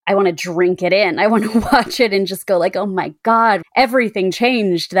I want to drink it in. I want to watch it and just go like, oh my God, everything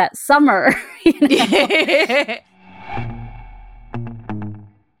changed that summer. You know?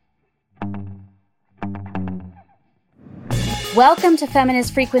 Welcome to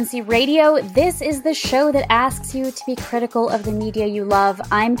Feminist Frequency Radio. This is the show that asks you to be critical of the media you love.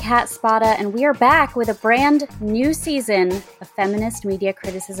 I'm Kat Spada, and we are back with a brand new season of feminist media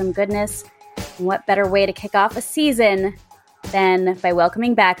criticism goodness. And what better way to kick off a season than by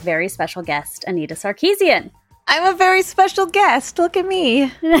welcoming back very special guest, Anita Sarkeesian. I'm a very special guest. Look at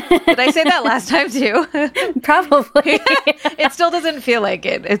me. Did I say that last time too? Probably. It still doesn't feel like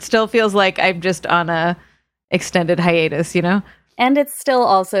it. It still feels like I'm just on a extended hiatus, you know? And it's still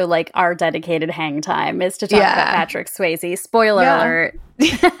also like our dedicated hang time is to talk about Patrick Swayze. Spoiler alert.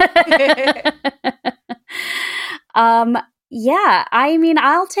 I mean,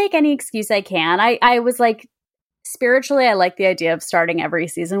 I'll take any excuse I can. I was like, spiritually, I like the idea of starting every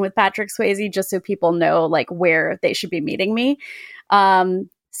season with Patrick Swayze just so people know like where they should be meeting me.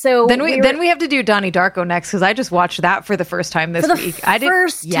 So then we have to do Donnie Darko next because I just watched that for the first time this week.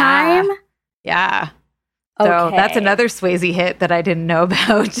 First time? Yeah. So that's another Swayze hit that I didn't know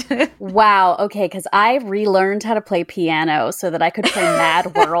about. Wow. Okay. Because I relearned how to play piano so that I could play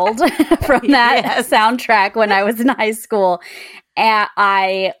Mad World from that soundtrack when I was in high school. And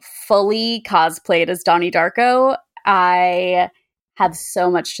I fully cosplayed as Donnie Darko. I have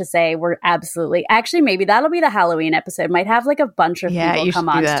so much to say. We're absolutely... Actually, maybe that'll be the Halloween episode. Might have like a bunch of people come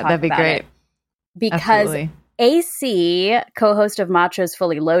on to talk That'd be about great. it. Because... Absolutely. AC, co-host of Macho's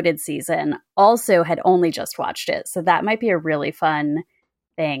Fully Loaded season, also had only just watched it. So that might be a really fun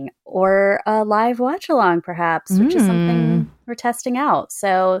thing. Or a live watch-along, perhaps, which is something we're testing out.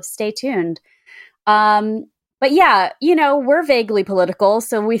 So stay tuned. But yeah, you know, we're vaguely political.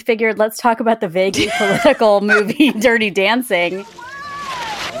 So we figured let's talk about the vaguely political movie Dirty Dancing.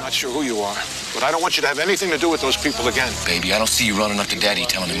 I'm not sure who you are, but I don't want you to have anything to do with those people again. Baby, I don't see you running up to Daddy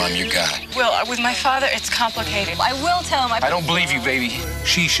telling him I'm your guy. Will, with my father, it's complicated. I will tell him. I don't believe you, baby.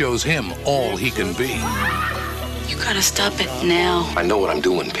 She shows him all he can be. You gotta stop it now. I know what I'm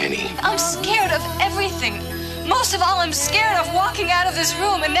doing, Penny. I'm scared of everything. Most of all, I'm scared of walking out of this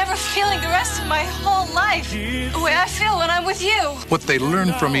room and never feeling the rest of my whole life the way I feel when I'm with you. What they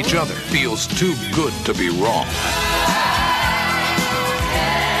learn from each other feels too good to be wrong.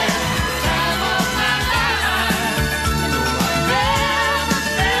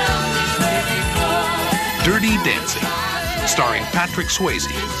 Dirty Dancing, starring Patrick Swayze,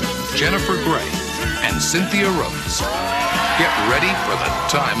 Jennifer Grey, and Cynthia Rhodes. Get ready for the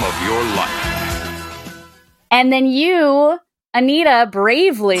time of your life. And then you, Anita,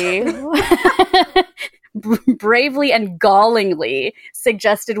 bravely and gallingly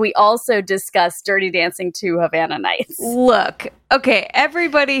suggested we also discuss Dirty Dancing 2 Havana Nights. Look, okay,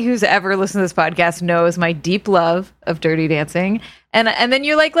 everybody who's ever listened to this podcast knows my deep love of Dirty Dancing. And then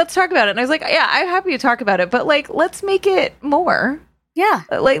you're like, let's talk about it. And I was like, yeah, I'm happy to talk about it, but like, let's make it more. Yeah.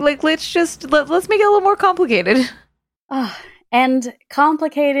 Like let's make it a little more complicated. Oh, and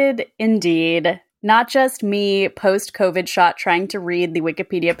complicated indeed. Not just me post-COVID shot trying to read the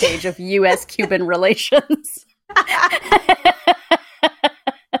Wikipedia page of U.S.-Cuban relations.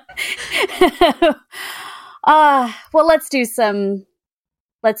 Well, let's do some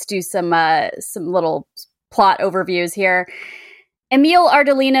little plot overviews here. Emile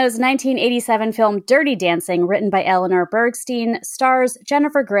Ardolino's 1987 film Dirty Dancing, written by Eleanor Bergstein, stars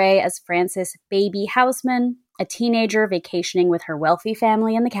Jennifer Grey as Frances Baby Houseman, a teenager vacationing with her wealthy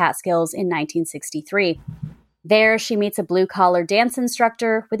family in the Catskills in 1963. There, she meets a blue-collar dance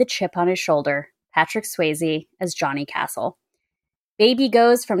instructor with a chip on his shoulder, Patrick Swayze as Johnny Castle. Baby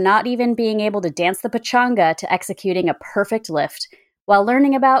goes from not even being able to dance the pachanga to executing a perfect lift, while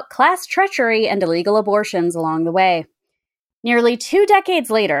learning about class treachery and illegal abortions along the way. Nearly 2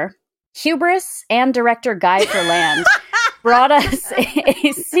 decades later, hubris and director Guy Ferland brought us a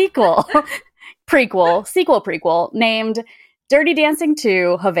prequel named Dirty Dancing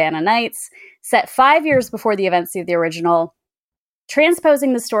 2 Havana Nights, set 5 years before the events of the original,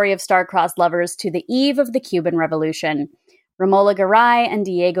 transposing the story of star-crossed lovers to the eve of the Cuban Revolution. Romola Garai and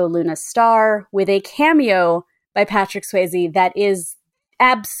Diego Luna star, with a cameo by Patrick Swayze that is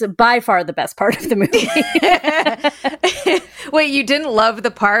by far the best part of the movie. Wait, you didn't love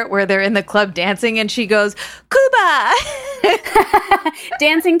the part where they're in the club dancing and she goes, Cuba!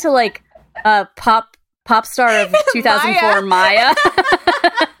 Dancing to like a pop star of 2004, Maya.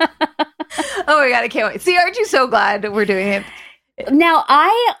 Oh my God, I can't wait. See, aren't you so glad we're doing it? Now,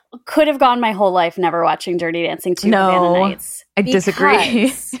 I could have gone my whole life never watching Dirty Dancing 2 Havana Nights. I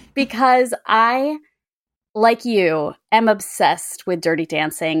disagree. Because I like you, am obsessed with Dirty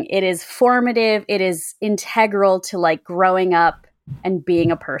Dancing. It is formative. It is integral to like growing up and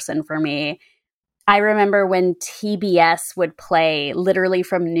being a person for me. I remember when TBS would play literally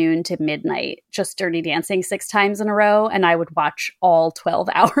from noon to midnight, just Dirty Dancing 6 times in a row, and I would watch all 12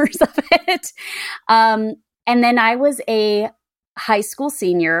 hours of it. And then I was a high school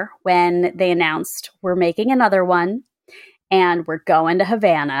senior when they announced we're making another one and we're going to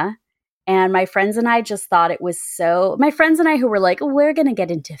Havana. And my friends and I just thought it was so... My friends and I who were like, we're going to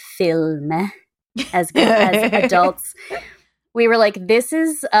get into film as adults. We were like, this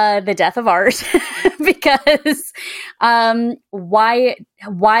is the death of art because why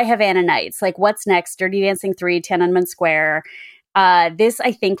Havana Nights? Like, what's next? Dirty Dancing 3, Tiananmen Square. This,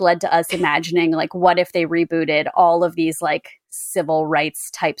 I think, led to us imagining, like, what if they rebooted all of these, like, civil rights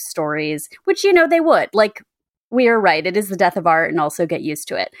type stories, which, you know, they would. Like, we are right. It is the death of art, and also get used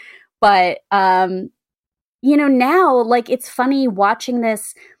to it. But, you know, now, like, it's funny watching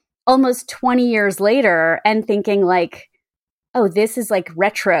this almost 20 years later and thinking, like, oh, this is like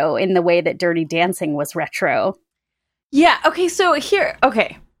retro in the way that Dirty Dancing was retro. Yeah. Okay. So here,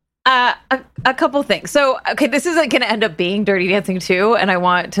 okay. A couple things. So, okay, this is like going to end up being Dirty Dancing 2, and I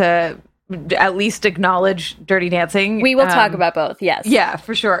want to at least acknowledge Dirty Dancing. We will talk about both. Yes. Yeah,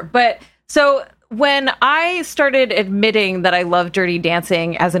 for sure. But so when I started admitting that I love Dirty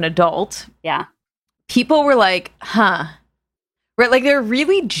Dancing as an adult, yeah, people were like, huh. Right. Like, they're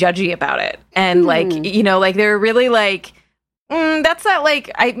really judgy about it. And like, you know, like they're really like, that's not like,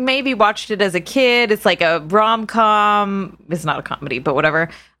 I maybe watched it as a kid. It's like a rom-com. It's not a comedy, but whatever.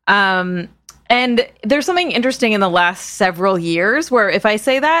 And there's something interesting in the last several years where if I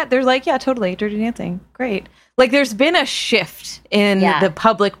say that, they're like, yeah, totally, Dirty Dancing. Great. Like, there's been a shift in the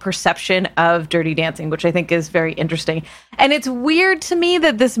public perception of Dirty Dancing, which I think is very interesting. And it's weird to me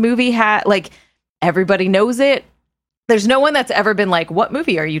that this movie had, like, everybody knows it. There's no one that's ever been like, what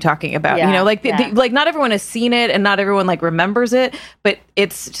movie are you talking about? Yeah, you know, like, like not everyone has seen it and not everyone like remembers it, but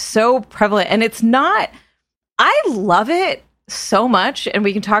it's so prevalent and it's not, I love it so much and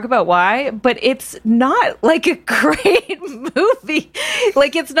we can talk about why, but it's not like a great movie.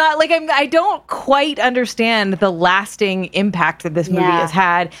 Like, it's not like I don't quite understand the lasting impact that this movie has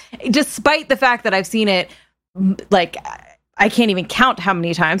had, despite the fact that I've seen it, like, I can't even count how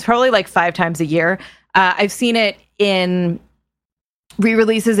many times, probably like 5 times a year. I've seen it in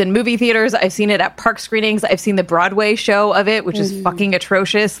re-releases in movie theaters. I've seen it at park screenings. I've seen the Broadway show of it, which is fucking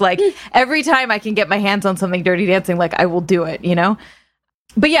atrocious. Like, every time I can get my hands on something Dirty Dancing, like, I will do it, you know?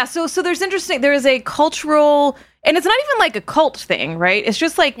 But yeah, so there is a cultural, and it's not even like a cult thing, right? It's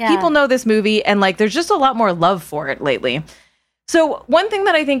just like people know this movie and like there's just a lot more love for it lately. So one thing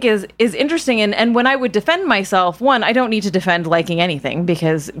that I think is interesting, and when I would defend myself, one, I don't need to defend liking anything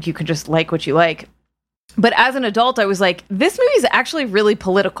because you can just like what you like. But as an adult, I was like, this movie is actually really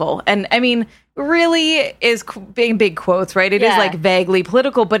political. And I mean, really is being big quotes, right? It is like vaguely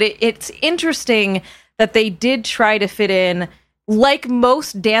political, but it's interesting that they did try to fit in, like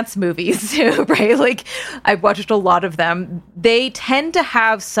most dance movies, right? Like, I've watched a lot of them. They tend to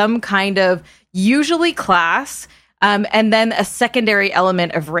have some kind of usually class, and then a secondary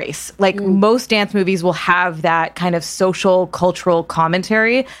element of race. Like most dance movies will have that kind of social, cultural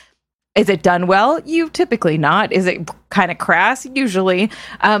commentary. Is it done well? You typically not. Is it kind of crass? Usually.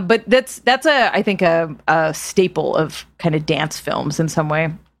 But that's I think a staple of kind of dance films in some way.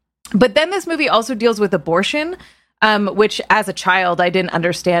 But then this movie also deals with abortion, which as a child, I didn't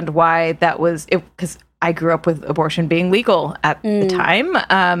understand why that was, because I grew up with abortion being legal at the time.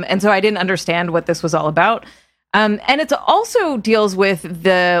 And so I didn't understand what this was all about. And it also deals with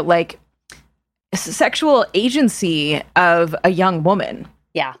the like sexual agency of a young woman.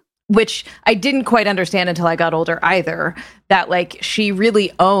 Yeah. Which I didn't quite understand until I got older either, that like she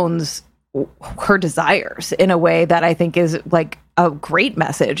really owns her desires in a way that I think is like a great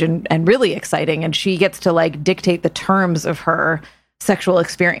message and really exciting. And she gets to like dictate the terms of her sexual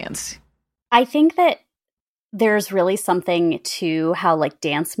experience. I think that there's really something to how like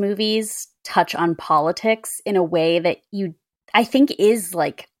dance movies touch on politics in a way that I think is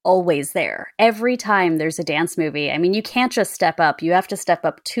like always there. Every time there's a dance movie, I mean, you can't just step up. You have to step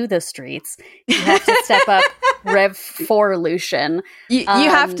up to the streets. You have to step up Rev 4 Lucian. You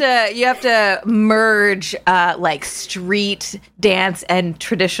have to merge like street dance and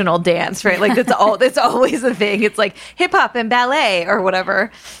traditional dance, right? Like that's always a thing. It's like hip hop and ballet or whatever.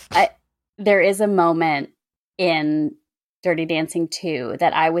 There is a moment in Dirty Dancing 2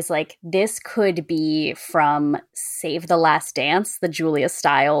 that I was like, this could be from Save the Last Dance, the Julia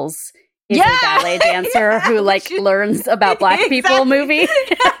Stiles is a ballet dancer who like learns about Black people movie.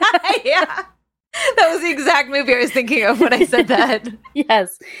 Yeah. That was the exact movie I was thinking of when I said that.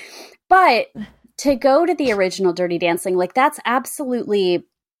 Yes. But to go to the original Dirty Dancing, like that's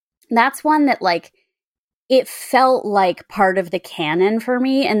one that like it felt like part of the canon for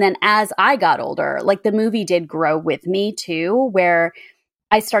me. And then as I got older, like the movie did grow with me too, where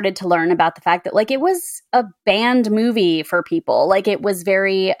I started to learn about the fact that like it was a banned movie for people. Like it was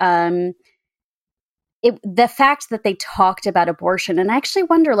very the fact that they talked about abortion, and I actually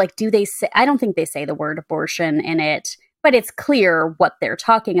wonder, like, do they say, I don't think they say the word abortion in it, but it's clear what they're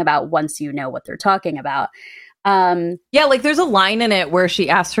talking about once you know what they're talking about. Yeah, like there's a line in it where she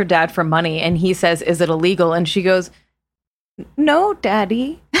asks her dad for money and he says, "Is it illegal?" And she goes, "No,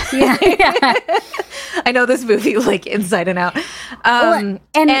 Daddy." Yeah. I know this movie like inside and out. And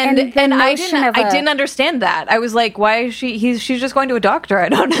I didn't understand that. I was like, why is she's just going to a doctor? I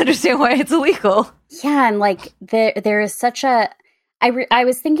don't understand why it's illegal. Yeah, and like there is such a I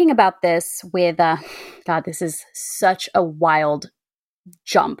was thinking about this with God, this is such a wild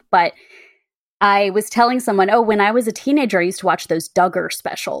jump, but I was telling someone, when I was a teenager, I used to watch those Duggar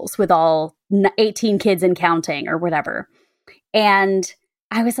specials with all 18 kids and counting or whatever. And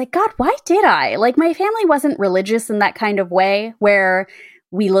I was like, God, why did I? Like, my family wasn't religious in that kind of way where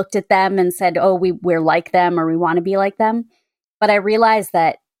we looked at them and said, oh, we're like them or we want to be like them. But I realized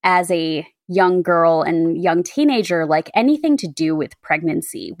that as a young girl and young teenager, like anything to do with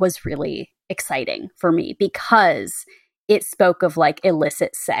pregnancy was really exciting for me because it spoke of like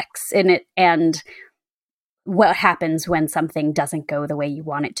illicit sex in it and what happens when something doesn't go the way you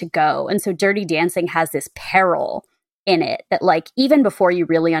want it to go. And so Dirty Dancing has this peril in it that like even before you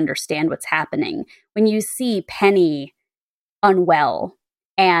really understand what's happening, when you see Penny unwell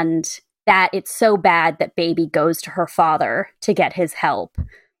and that it's so bad that baby goes to her father to get his help,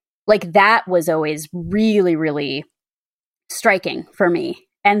 like that was always really, really striking for me.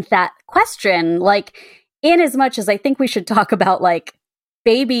 And that question, like, in as much as I think we should talk about, like,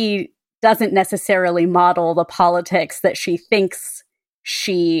 baby doesn't necessarily model the politics that she thinks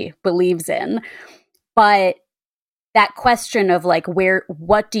she believes in. But that question of, like,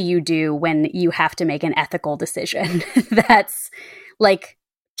 what do you do when you have to make an ethical decision that's, like,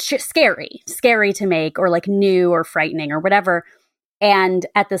 scary to make or, like, new or frightening or whatever. And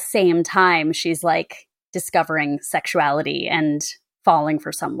at the same time, she's, like, discovering sexuality and falling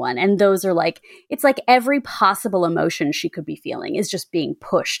for someone. And those are like, it's like every possible emotion she could be feeling is just being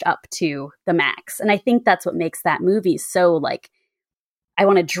pushed up to the max. And I think that's what makes that movie so like, I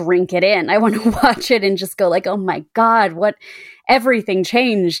want to drink it in. I want to watch it and just go like, oh my God, what everything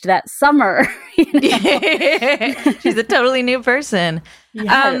changed that summer. You know? She's a totally new person.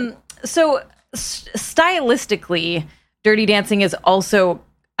 Yeah. So stylistically, Dirty Dancing is also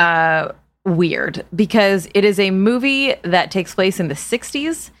weird because it is a movie that takes place in the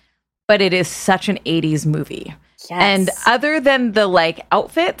 60s, but it is such an 80s movie. Yes. And other than the like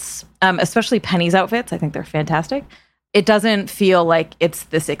outfits, especially Penny's outfits, I think they're fantastic. It doesn't feel like it's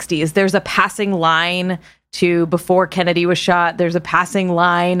the 60s. There's a passing line to before Kennedy was shot. There's a passing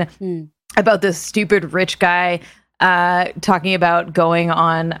line about this stupid rich guy talking about going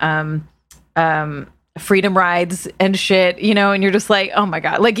on freedom rides and shit, you know, and you're just like, oh my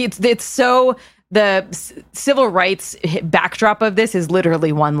God, like it's so the civil rights backdrop of this is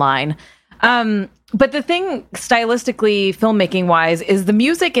literally one line. But the thing stylistically, filmmaking wise, is the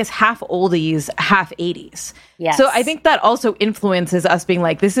music is half oldies, half 80s. Yes. So I think that also influences us being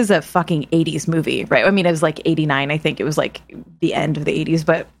like, this is a fucking 80s movie, right? I mean, it was like 89, I think it was like the end of the 80s,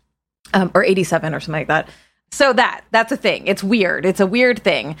 but or 87 or something like that. So that's a thing. It's weird. It's a weird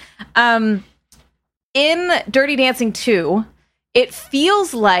thing. In Dirty Dancing 2, it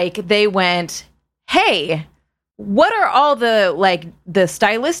feels like they went, hey, what are all the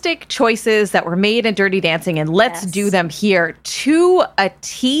stylistic choices that were made in Dirty Dancing, and let's do them here to a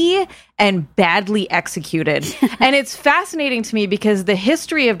T and badly executed. And it's fascinating to me because the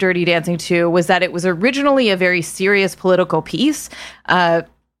history of Dirty Dancing 2 was that it was originally a very serious political piece.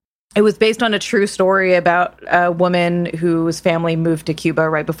 It was based on a true story about a woman whose family moved to Cuba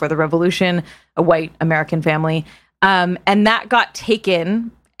right before the revolution, a white American family. And that got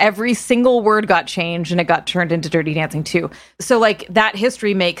taken. Every single word got changed and it got turned into Dirty Dancing 2. So like that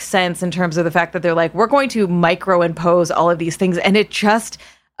history makes sense in terms of the fact that they're like, we're going to micro-impose all of these things. And it just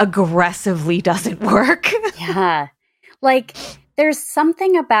aggressively doesn't work. Yeah. Like there's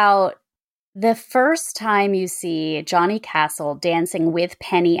something about the first time you see Johnny Castle dancing with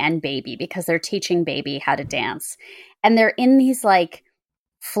Penny and Baby, because they're teaching Baby how to dance. And they're in these like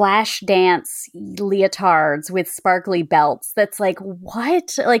flash dance leotards with sparkly belts. That's like,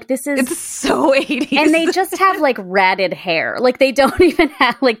 what? Like, this is... It's so 80s. And they just have, like, ratted hair. Like, they don't even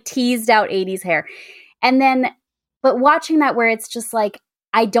have, like, teased out 80s hair. And then, but watching that where it's just like,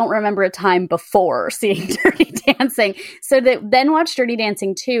 I don't remember a time before seeing Dirty Dancing. So then watch Dirty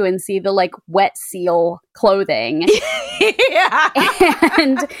Dancing 2 and see the, like, wet seal clothing. Yeah.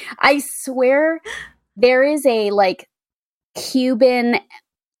 And I swear there is a, like, Cuban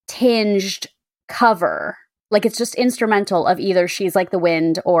tinged cover. Like, it's just instrumental of either She's Like the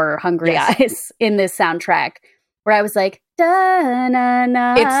Wind or Hungry Eyes in this soundtrack, where I was like, da na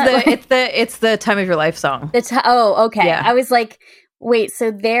na. It's the Time of Your Life song. Oh, okay. Yeah. I was like, wait, so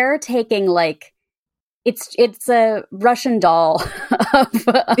they're taking, like, it's a Russian doll of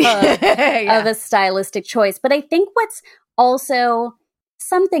a stylistic choice. But I think what's also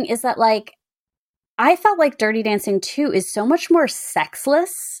something is that, like, I felt like Dirty Dancing 2 is so much more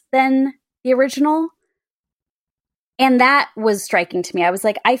sexless than the original. And that was striking to me. I was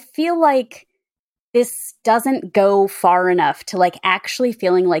like, I feel like this doesn't go far enough to, like, actually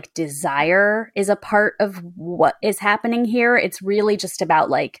feeling like desire is a part of what is happening here. It's really just about,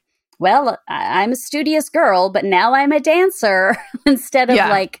 like, well, I'm a studious girl, but now I'm a dancer instead of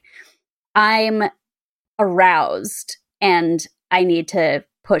like, I'm aroused and I need to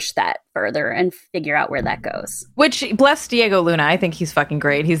push that further and figure out where that goes. Which, bless Diego Luna, I think he's fucking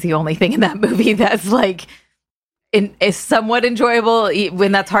great. He's the only thing in that movie that's, like, is somewhat enjoyable,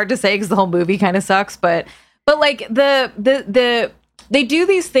 when that's hard to say because the whole movie kind of sucks. But like the they do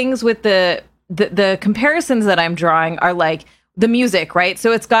these things with the comparisons that I'm drawing are like the music, right?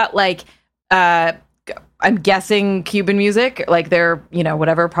 So it's got, like, I'm guessing Cuban music, like they're, you know,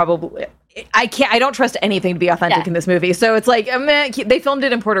 whatever, probably. I don't trust anything to be authentic in this movie. So it's like, they filmed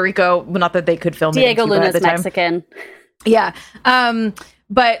it in Puerto Rico. Well, not that they could film it in Cuba Luna's at the time. Mexican. Yeah.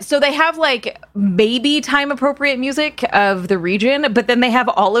 But so they have, like, maybe time appropriate music of the region, but then they have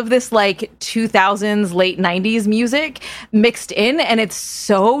all of this, like, 2000s, late 90s music mixed in, and it's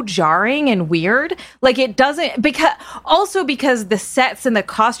so jarring and weird. Like, it doesn't, because the sets and the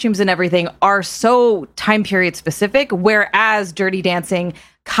costumes and everything are so time period specific, whereas Dirty Dancing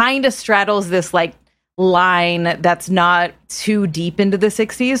kind of straddles this, like, line that's not too deep into the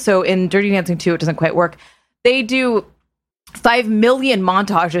 60s. So in Dirty Dancing 2, it doesn't quite work. They do 5 million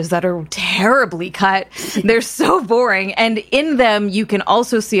montages that are terribly cut. They're so boring. And in them, you can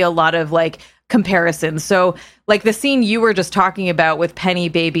also see a lot of, like, comparisons. So, like, the scene you were just talking about with Penny,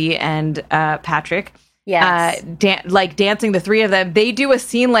 Baby, and Patrick. Yes. Dancing, the three of them, they do a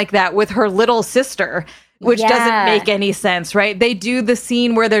scene like that with her little sister, which doesn't make any sense, right? They do the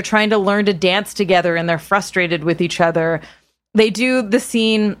scene where they're trying to learn to dance together and they're frustrated with each other. They do the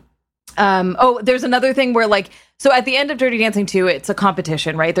scene... there's another thing where, like, so at the end of Dirty Dancing 2, it's a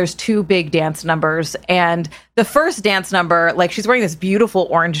competition, right? There's 2 big dance numbers. And the first dance number, like, she's wearing this beautiful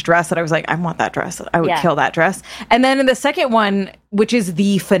orange dress that I was like, I want that dress. I would kill that dress. And then in the second one, which is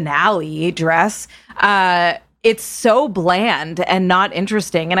the finale dress, it's so bland and not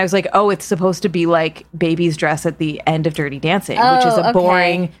interesting. And I was like, oh, it's supposed to be like Baby's dress at the end of Dirty Dancing, which is a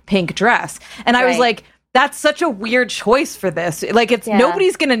boring pink dress. And I was like, that's such a weird choice for this. Like, it's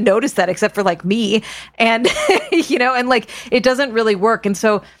nobody's going to notice that except for, like, me. And, you know, and, like, it doesn't really work. And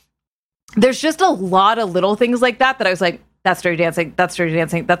so there's just a lot of little things like that I was like, that's Dirty Dancing, that's Dirty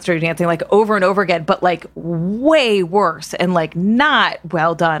Dancing, that's Dirty Dancing, like, over and over again, but, like, way worse and, like, not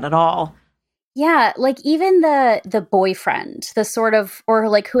well done at all. Yeah, like, even the boyfriend, the sort of, or,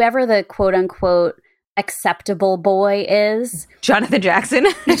 like, whoever the quote unquote acceptable boy is, Jonathan Jackson,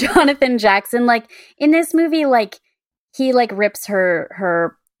 like, in this movie, like, he, like, rips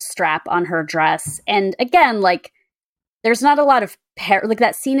her strap on her dress, and again, like, there's not a lot of like,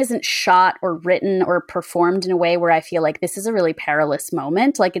 that scene isn't shot or written or performed in a way where I feel like this is a really perilous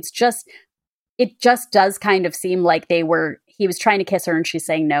moment. Like, it just does kind of seem like he was trying to kiss her and she's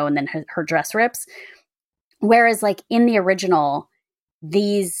saying no, and then her dress rips. Whereas, like, in the original,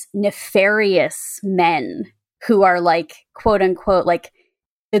 these nefarious men who are, like, quote unquote, like,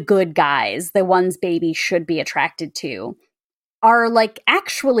 the good guys, the ones Baby should be attracted to, are, like,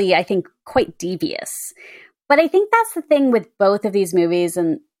 actually, I think, quite devious. But I think that's the thing with both of these movies,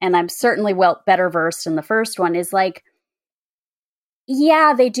 and I'm certainly better versed in the first one, is, like,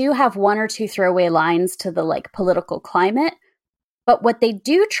 yeah, they do have 1 or 2 throwaway lines to the, like, political climate, but what they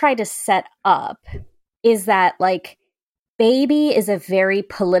do try to set up is that, like, Baby is a very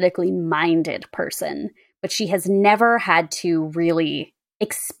politically minded person, but she has never had to really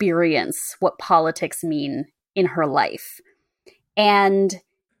experience what politics mean in her life. And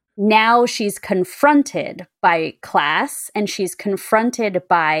now she's confronted by class, and she's confronted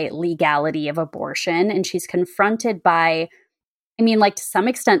by legality of abortion, and she's confronted by, I mean, like, to some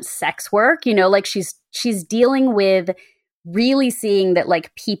extent, sex work, you know, like she's dealing with really seeing that,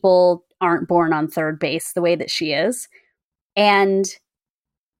 like, people aren't born on third base the way that she is. And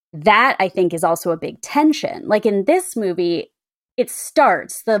that, I think, is also a big tension. Like, in this movie, it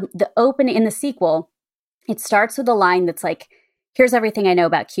starts, the open in the sequel, it starts with a line that's like, here's everything I know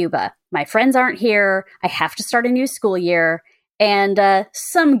about Cuba. My friends aren't here. I have to start a new school year. And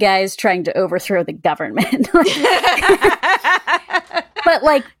some guy's trying to overthrow the government. But,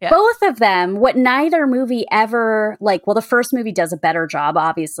 like, both of them, what neither movie ever, like, well, the first movie does a better job,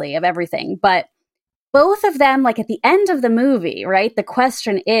 obviously, of everything. But both of them, like, at the end of the movie, right, the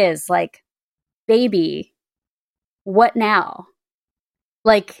question is, like, baby, what now?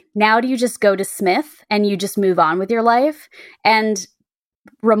 Like, now do you just go to Smith and you just move on with your life? And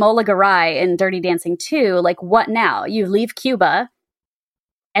Romola Garai in Dirty Dancing 2, like, what now? You leave Cuba,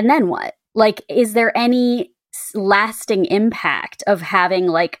 and then what? Like, is there any lasting impact of having,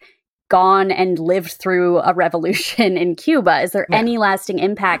 like, gone and lived through a revolution in Cuba? Is there any lasting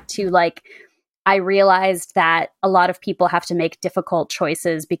impact to, like, I realized that a lot of people have to make difficult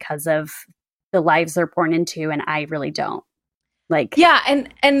choices because of the lives they're born into, and I really don't. Like, yeah,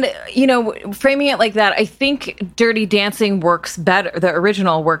 and you know, framing it like that, I think Dirty Dancing works better. The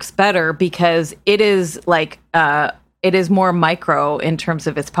original works better because it is like it is more micro in terms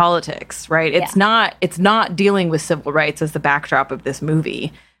of its politics, right? It's not dealing with civil rights as the backdrop of this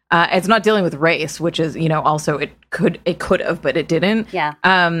movie. It's not dealing with race, which is, you know, also it could have, but it didn't. Yeah.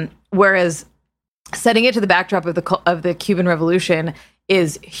 Whereas setting it to the backdrop of the Cuban Revolution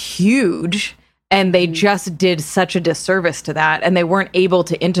is huge. And they just did such a disservice to that, and they weren't able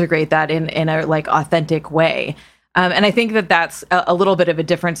to integrate that in a, like, authentic way. And I think that that's a little bit of a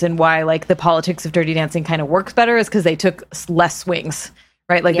difference in why, like, the politics of Dirty Dancing kind of works better, is because they took less swings,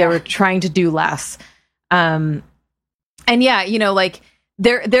 right? Like, they were trying to do less. And yeah, you know, like,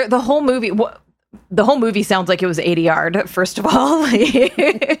 the whole movie sounds like it was 80 yard, first of all,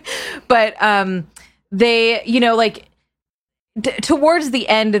 but they, you know, like, towards the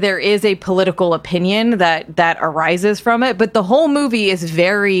end, there is a political opinion that arises from it, but the whole movie is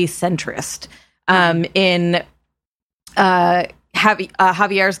very centrist in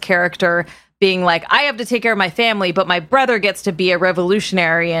Javier's character being like, I have to take care of my family, but my brother gets to be a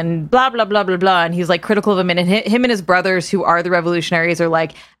revolutionary and blah, blah, blah, blah, blah. And he's, like, critical of him. And him and his brothers, who are the revolutionaries, are,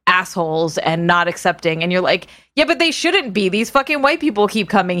 like, assholes and not accepting. And you're like, yeah, but they shouldn't be. These fucking white people keep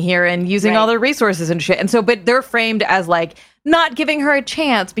coming here and using all their resources and shit. And so, but they're framed as, like, not giving her a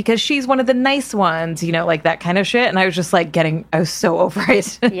chance because she's one of the nice ones, you know, like that kind of shit. And I was just, like, I was so over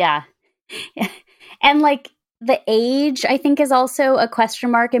it. Yeah. And, like, the age, I think, is also a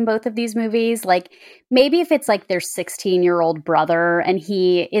question mark in both of these movies. Like, maybe if it's, like, their 16-year-old brother and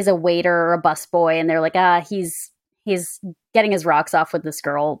he is a waiter or a busboy and they're like, he's getting his rocks off with this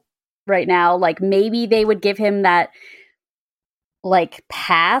girl right now. Like, maybe they would give him that, like,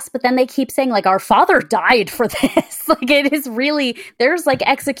 pass, but then they keep saying, like, our father died for this. Like, it is really, there's, like,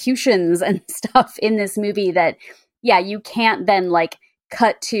 executions and stuff in this movie that, yeah, you can't then, like,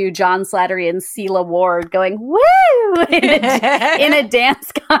 cut to John Slattery and Celia Ward going, woo, in a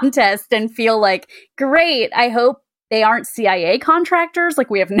dance contest and feel like, great, I hope they aren't CIA contractors. Like,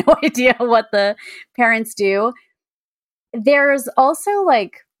 we have no idea what the parents do. There's also,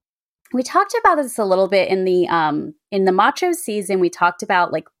 like, we talked about this a little bit in the Macho season. We talked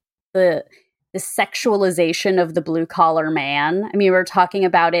about, like, the sexualization of the blue collar man. I mean, we were talking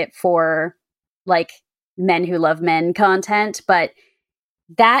about it for, like, Men Who Love Men content, but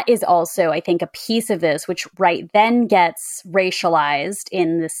that is also, I think, a piece of this, which right then gets racialized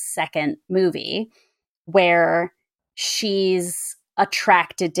in the second movie, where she's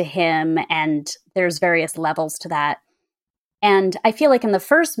attracted to him, and there's various levels to that. And I feel like in the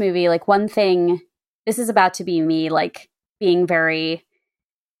first movie, like, one thing, this is about to be me, like, being very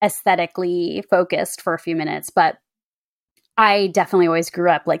aesthetically focused for a few minutes, but I definitely always grew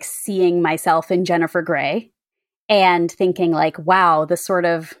up, like, seeing myself in Jennifer Grey and thinking, like, wow, the sort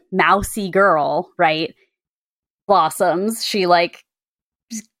of mousy girl, right, blossoms. She, like,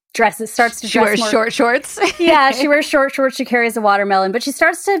 starts to dress more. Short shorts. Yeah, she wears short shorts. She carries a watermelon, but she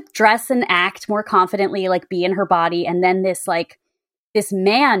starts to dress and act more confidently, like, be in her body. And then this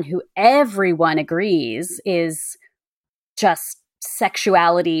man who everyone agrees is just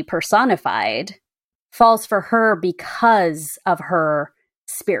sexuality personified falls for her because of her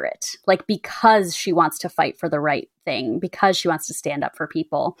spirit, like, because she wants to fight for the right thing, because she wants to stand up for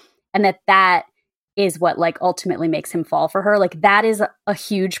people, and that is what like ultimately makes him fall for her. Like that is a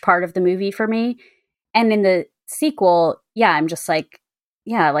huge part of the movie for me. And in the sequel, yeah, I'm just like,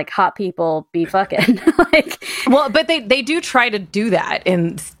 yeah, like hot people be fucking. Like, well, but they do try to do that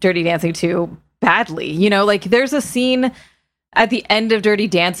in Dirty Dancing 2 badly. You know, like there's a scene at the end of Dirty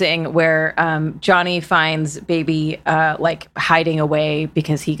Dancing where Johnny finds Baby like hiding away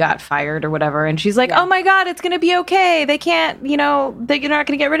because he got fired or whatever. And she's like, oh my God, it's going to be okay. They can't, you know, they're not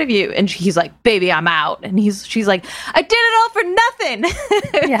going to get rid of you. And he's like, baby, I'm out. And she's like, I did it all for nothing.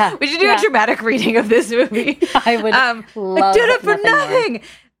 Yeah. We should do a dramatic reading of this movie. I would love I did it for nothing.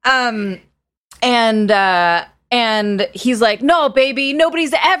 And he's like, no, baby,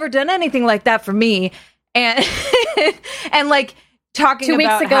 nobody's ever done anything like that for me. And and like talking 2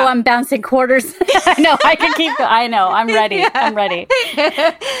 weeks ago, I'm bouncing quarters. I know, I can keep going. I know, I'm ready. Yeah. I'm ready.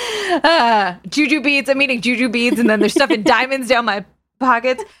 Juju beads. I'm eating juju beads, and then there's stuffing diamonds down my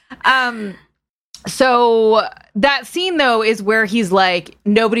pockets. So that scene, though, is where he's like,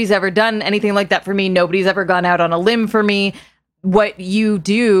 nobody's ever done anything like that for me. Nobody's ever gone out on a limb for me. What you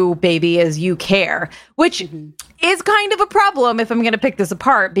do, baby, is you care, which is kind of a problem if I'm going to pick this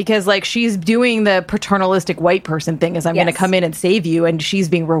apart, because like she's doing the paternalistic white person thing as I'm going to come in and save you. And she's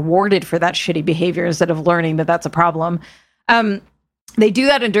being rewarded for that shitty behavior instead of learning that that's a problem. They do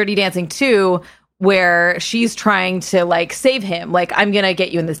that in Dirty Dancing 2, where she's trying to like save him. Like, I'm going to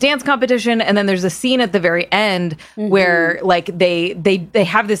get you in this dance competition. And then there's a scene at the very end where like they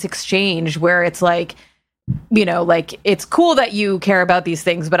have this exchange where it's like, you know, like, it's cool that you care about these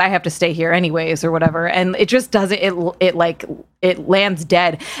things, but I have to stay here anyways or whatever. And it just doesn't, it lands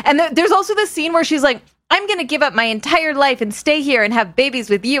dead. And there's also this scene where she's like, I'm going to give up my entire life and stay here and have babies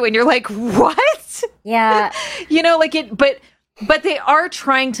with you. And you're like, what? Yeah. You know, like but they are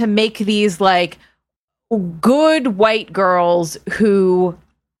trying to make these like good white girls who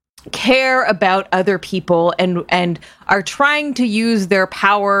care about other people and are trying to use their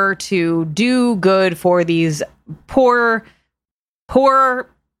power to do good for these poor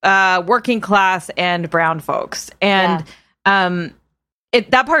working class and brown folks. And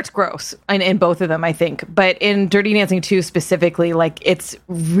that part's gross in both of them, I think. But in Dirty Dancing 2 specifically, like, it's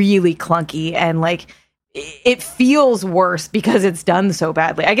really clunky and like it feels worse because it's done so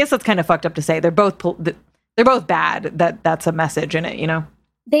badly. I guess that's kind of fucked up to say. They're both bad. That's a message in it, you know?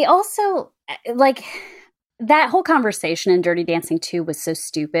 They also, like, that whole conversation in Dirty Dancing 2 was so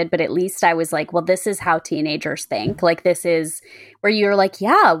stupid, but at least I was like, well, this is how teenagers think. Like, this is where you're like,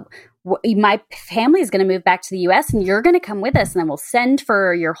 yeah, my family is going to move back to the US and you're going to come with us and then we'll send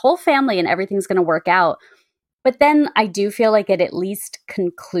for your whole family and everything's going to work out. But then I do feel like it at least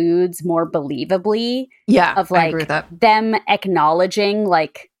concludes more believably. Yeah, of like I agree with that. Them acknowledging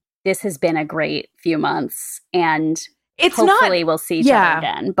like, this has been a great few months and hopefully we'll see each other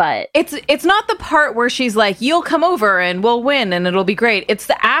again. But it's not the part where she's like, you'll come over and we'll win and it'll be great. It's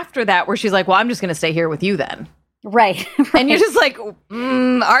the after that where she's like, well, I'm just going to stay here with you then. Right. And you're just like,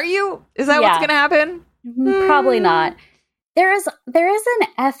 are you? Is that what's going to happen? Probably not. There is an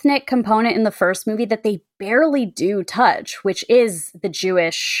ethnic component in the first movie that they barely do touch, which is the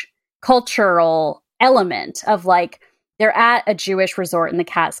Jewish cultural element of like, they're at a Jewish resort in the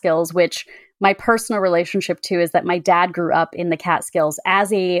Catskills, which my personal relationship to is that my dad grew up in the Catskills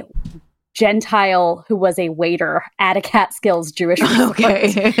as a Gentile who was a waiter at a Catskills Jewish resort.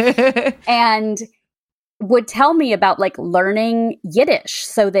 Okay. And would tell me about like learning Yiddish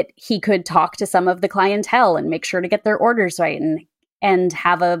so that he could talk to some of the clientele and make sure to get their orders right and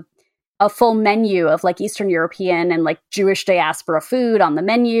have a full menu of like Eastern European and like Jewish diaspora food on the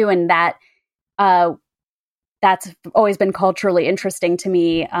menu. And that's always been culturally interesting to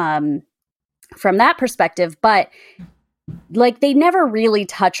me from that perspective. But like, they never really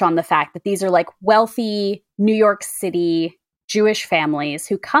touch on the fact that these are like wealthy New York City Jewish families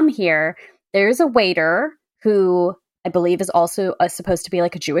who come here. There's a waiter who I believe is also supposed to be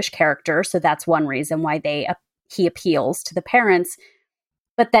like a Jewish character. So that's one reason why he appeals to the parents.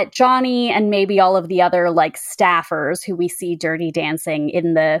 But that Johnny and maybe all of the other like staffers who we see Dirty Dancing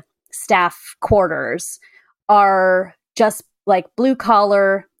in the staff quarters are just like blue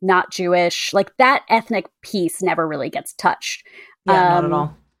collar, not Jewish. Like, that ethnic piece never really gets touched. Yeah, not at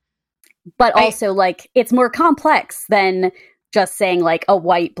all. But also like, it's more complex than just saying like a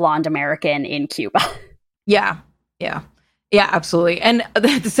white blonde American in Cuba. Yeah, absolutely. And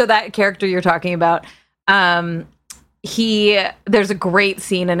so that character you're talking about, there's a great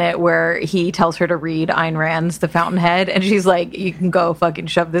scene in it where he tells her to read Ayn Rand's The Fountainhead, and she's like, you can go fucking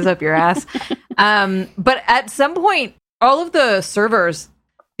shove this up your ass. But at some point, all of the servers,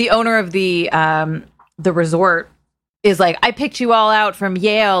 the owner of the resort, is like, I picked you all out from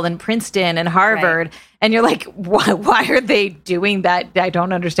Yale and Princeton and Harvard. Right. And you're like, why are they doing that? I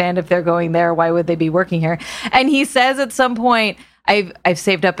don't understand if they're going there. Why would they be working here? And he says at some point, I've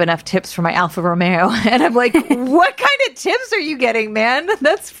saved up enough tips for my Alfa Romeo. And I'm like, what kind of tips are you getting, man?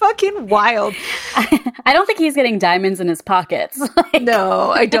 That's fucking wild. I don't think he's getting diamonds in his pockets.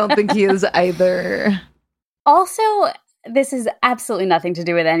 No, I don't think he is either. Also, this is absolutely nothing to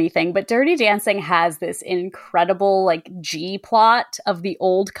do with anything, but Dirty Dancing has this incredible like G plot of the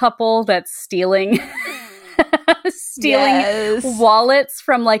old couple that's stealing yes. wallets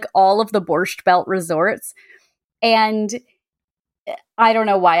from like all of the Borscht Belt resorts. And I don't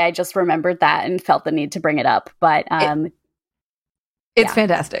know why I just remembered that and felt the need to bring it up, but it's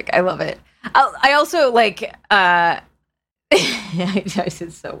fantastic. I love it. I also like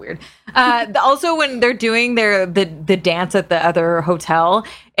it's so weird. Also, when they're doing the dance at the other hotel,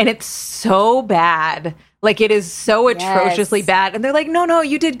 and it's so bad, like it is so atrociously bad, and they're like, "No,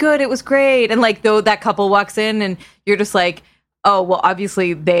 you did good. It was great." And like, though that couple walks in, and you're just like, "Oh, well,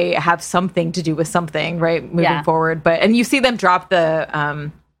 obviously they have something to do with something, right? Moving forward." And you see them drop the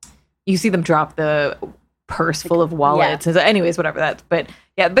purse full of wallets. Yeah. Anyways, whatever that's, but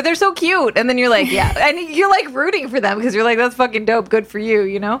they're so cute. And then you're like, and you're like rooting for them because you're like, that's fucking dope. Good for you,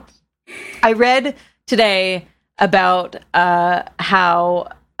 you know? I read today about how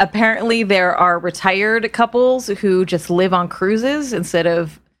apparently there are retired couples who just live on cruises instead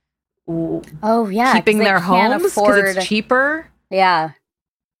of keeping their homes because it's cheaper. Yeah.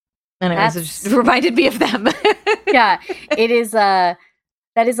 Anyways, it just reminded me of them. Yeah, it is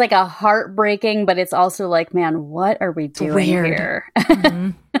that is like a heartbreaking, but it's also like, man, what are we doing here?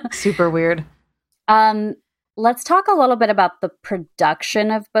 Mm-hmm. Super weird. Let's talk a little bit about the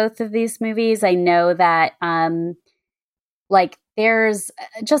production of both of these movies. I know that like there's,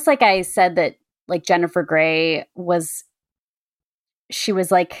 just like I said, that like Jennifer Grey she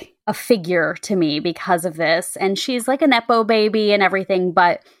was like a figure to me because of this, and she's like a nepo baby and everything,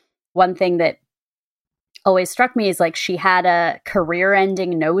 but one thing that always struck me is like she had a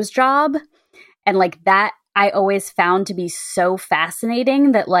career-ending nose job, and like that I always found to be so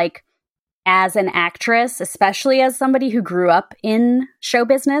fascinating that like as an actress, especially as somebody who grew up in show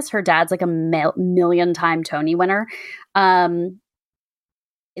business, her dad's like a million-time Tony winner, and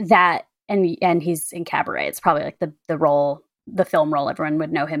he's in Cabaret. It's probably like the film role everyone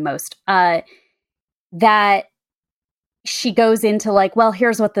would know him most. That she goes into like, well,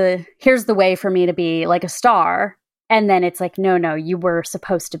 here's the way for me to be like a star. And then it's like, no, you were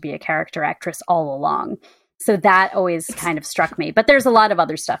supposed to be a character actress all along. So that always kind of struck me. But there's a lot of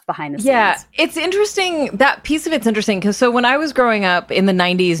other stuff behind the scenes. Yeah, it's interesting. That piece of it's interesting because so when I was growing up in the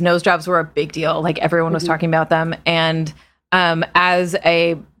 90s, nose jobs were a big deal. Like everyone was talking about them. And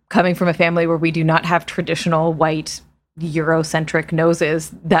coming from a family where we do not have traditional white Eurocentric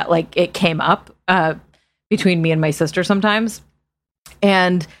noses, that like it came up between me and my sister sometimes.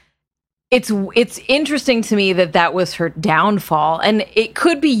 And it's interesting to me that was her downfall, and it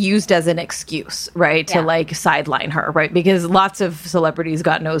could be used as an excuse, right? To like sideline her, right? Because lots of celebrities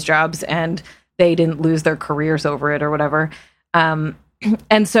got nose jobs and they didn't lose their careers over it or whatever. And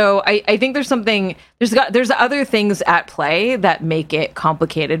so I think there's there's other things at play that make it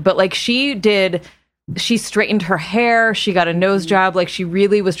complicated, but like she straightened her hair, she got a nose job, like she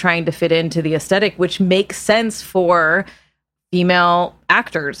really was trying to fit into the aesthetic, which makes sense for female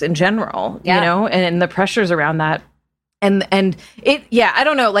actors in general, you know, and the pressures around that. And it, I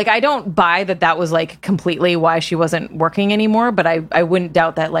don't know, like I don't buy that was like completely why she wasn't working anymore, but I wouldn't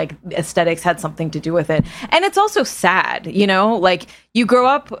doubt that like aesthetics had something to do with it. And it's also sad, you know, like you grow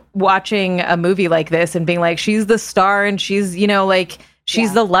up watching a movie like this and being like, she's the star and she's, you know, like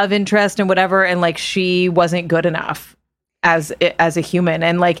she's the love interest and whatever. And like, she wasn't good enough as a human.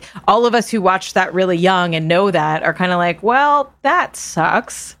 And like all of us who watched that really young and know that are kind of like, well, that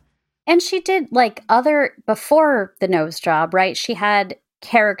sucks. And she did like before the nose job, right? She had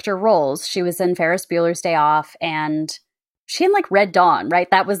character roles. She was in Ferris Bueller's Day Off, and she in like Red Dawn, right?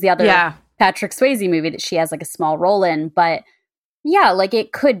 That was the other Patrick Swayze movie that she has like a small role in. But yeah, like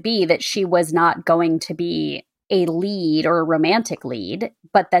it could be that she was not going to be a lead or a romantic lead,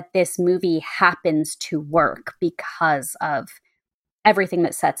 but that this movie happens to work because of everything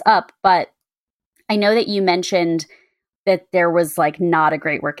that sets up. But I know that you mentioned that there was like not a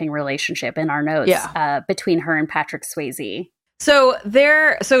great working relationship in our notes between her and Patrick Swayze. So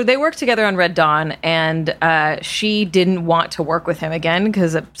they worked together on Red Dawn, and she didn't want to work with him again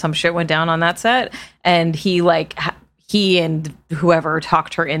because some shit went down on that set, and he and whoever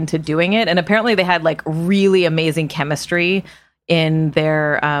talked her into doing it. And apparently they had like really amazing chemistry in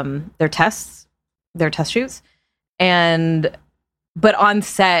their test shoots. But on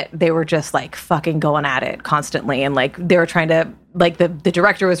set, they were just like fucking going at it constantly. And like they were trying to, like the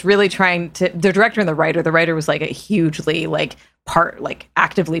director was really trying to, the director and the writer was like a hugely like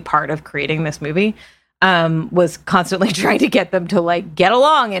actively part of creating this movie, was constantly trying to get them to like get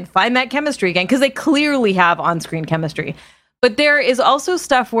along and find that chemistry again. Cause they clearly have on-screen chemistry. But there is also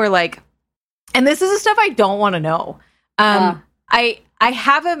stuff where like, and this is the stuff I don't want to know.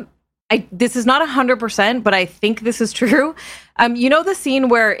 This is not 100%, but I think this is true. You know the scene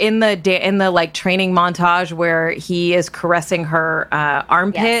where in the like training montage where he is caressing her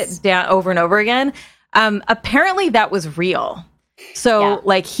armpit down over and over again. Apparently that was real. So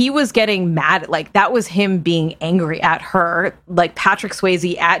like he was getting mad, like that was him being angry at her, like Patrick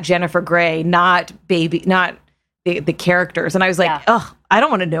Swayze at Jennifer Grey, not the characters. And I was like, oh, I don't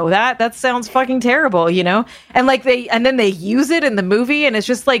want to know that. That sounds fucking terrible, you know? And like then they use it in the movie and it's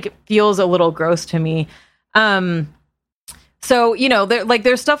just like feels a little gross to me. So, you know,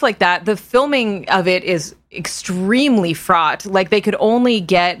 there's stuff like that. The filming of it is extremely fraught. Like they could only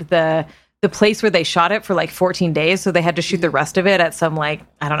get the place where they shot it for like 14 days. So they had to shoot the rest of it at some like,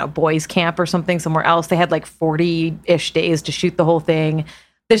 I don't know, boys camp or something somewhere else. They had like 40-ish days to shoot the whole thing.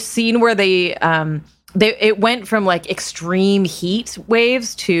 The scene where it went from like extreme heat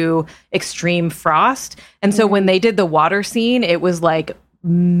waves to extreme frost. And so when they did the water scene, it was like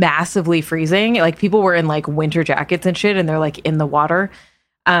massively freezing. Like people were in like winter jackets and shit and they're like in the water.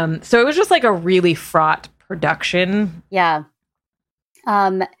 So it was just like a really fraught production. Yeah.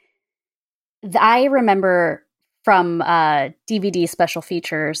 I remember from DVD special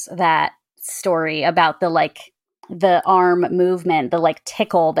features that story about the arm movement, the like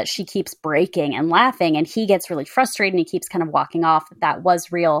tickle that she keeps breaking and laughing, and he gets really frustrated and he keeps kind of walking off. That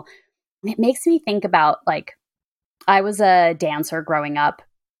was real. It makes me think about like, I was a dancer growing up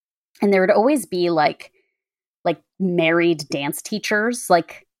and there would always be like married dance teachers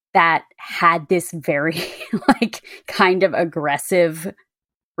like that had this very like kind of aggressive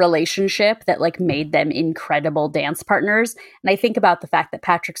relationship that like made them incredible dance partners. And I think about the fact that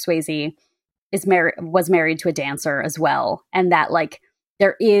Patrick Swayze was married to a dancer as well, and that like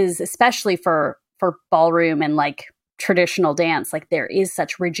there is, especially for ballroom and like traditional dance, like there is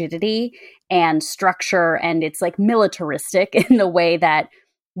such rigidity and structure, and it's like militaristic in the way that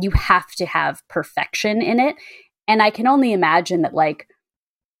you have to have perfection in it. And I can only imagine that like,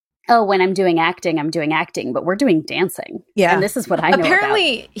 oh, when I'm doing acting, but we're doing dancing. Yeah. And this is what I know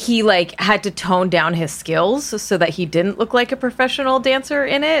Apparently, he like had to tone down his skills so that he didn't look like a professional dancer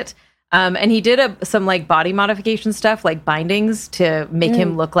in it. And he did some like body modification stuff, like bindings to make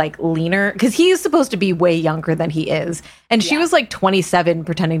him look like leaner. Because he is supposed to be way younger than he is. And she was like 27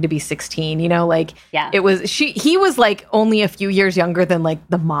 pretending to be 16, you know, like he was like only a few years younger than like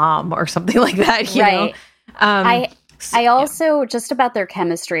the mom or something like that, you know? I also, just about their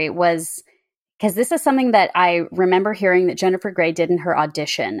chemistry was, because this is something that I remember hearing that Jennifer Grey did in her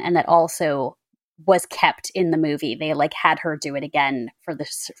audition, and that also was kept in the movie. They like had her do it again for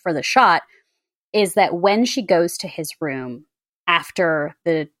the shot, is that when she goes to his room after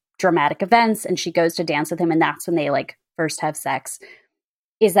the dramatic events and she goes to dance with him, and that's when they like first have sex,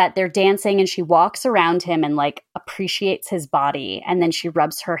 is that they're dancing and she walks around him and like appreciates his body, and then she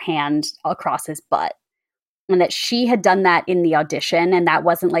rubs her hand across his butt. And that she had done that in the audition, and that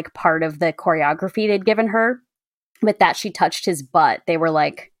wasn't like part of the choreography they'd given her, but that she touched his butt. They were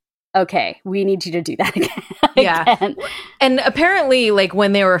like, okay, we need you to do that again. Yeah. And apparently, like,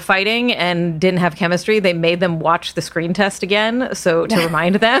 when they were fighting and didn't have chemistry, they made them watch the screen test again. So to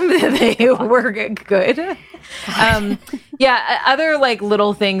remind them that they were good. Other, like,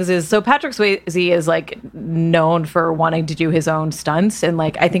 little things is, so Patrick Swayze is, like, known for wanting to do his own stunts. And,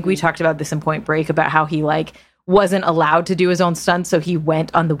 like, I think we talked about this in Point Break about how he, like, wasn't allowed to do his own stunts. So he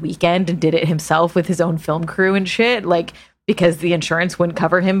went on the weekend and did it himself with his own film crew and shit. Like, because the insurance wouldn't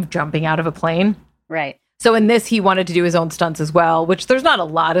cover him jumping out of a plane. Right. So in this, he wanted to do his own stunts as well, which there's not a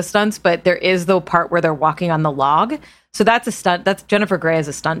lot of stunts, but there is the part where they're walking on the log. So that's a stunt. That's Jennifer Grey as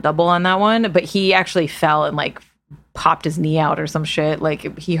a stunt double on that one. But he actually fell and like popped his knee out or some shit.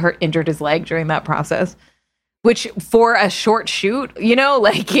 Like he injured his leg during that process, which for a short shoot, you know,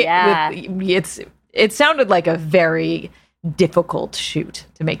 like it sounded like a very difficult shoot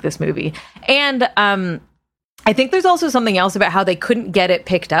to make this movie. And I think there's also something else about how they couldn't get it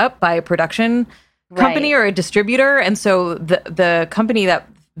picked up by a production company or a distributor. And so the company that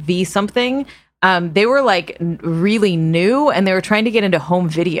V something, they were like really new and they were trying to get into home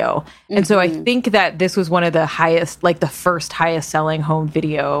video. And so I think that this was one of the highest, like the first highest selling home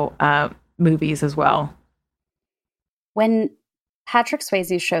video movies as well. When Patrick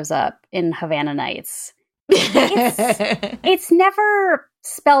Swayze shows up in Havana Nights, it's never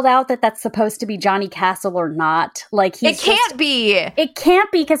spelled out that that's supposed to be Johnny Castle or not. Like it can't be. It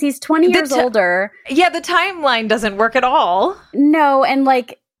can't be because he's 20 years older. Yeah, the timeline doesn't work at all. No, and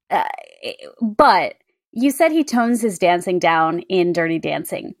like, but you said he tones his dancing down in Dirty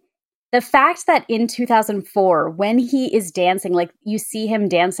Dancing. The fact that in 2004, when he is dancing, like you see him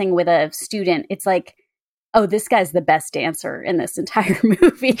dancing with a student, it's like, oh, this guy's the best dancer in this entire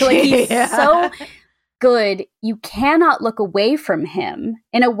movie. Like he's so good. You cannot look away from him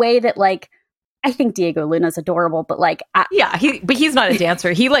in a way that, like, I think Diego Luna's adorable, but like, but he's not a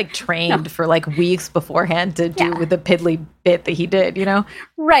dancer. He like trained for like weeks beforehand to do with the piddly bit that he did, you know?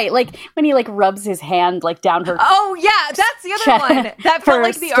 Right. Like when he like rubs his hand like down her. Oh yeah, that's the other one. That felt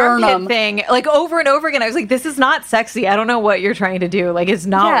like the sternum. armpit thing, like over and over again. I was like, this is not sexy. I don't know what you're trying to do. Like it's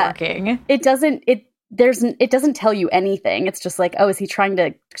not working. It doesn't tell you anything. It's just like, oh, is he trying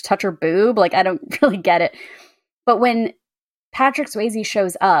to touch her boob? Like I don't really get it. But when Patrick Swayze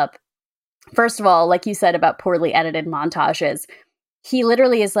shows up, first of all, like you said about poorly edited montages, he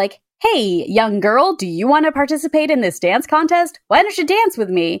literally is like, hey, young girl, do you want to participate in this dance contest? Why don't you dance with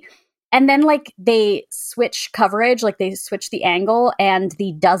me? And then like they switch coverage, like they switch the angle, and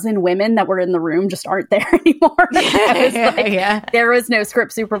the dozen women that were in the room just aren't there anymore. There was no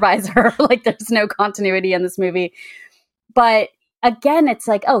script supervisor. Like there's no continuity in this movie. But again, it's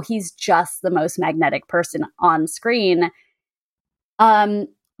like, oh, he's just the most magnetic person on screen.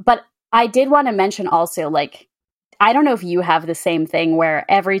 But I did want to mention also, like, I don't know if you have the same thing where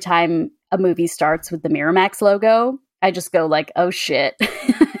every time a movie starts with the Miramax logo, I just go like, oh shit.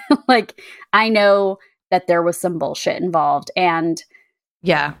 Like, I know that there was some bullshit involved. And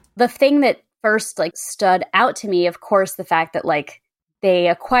the thing that first like stood out to me, of course, the fact that like they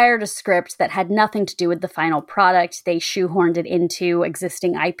acquired a script that had nothing to do with the final product. They shoehorned it into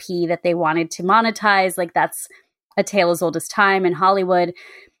existing IP that they wanted to monetize. Like that's a tale as old as time in Hollywood.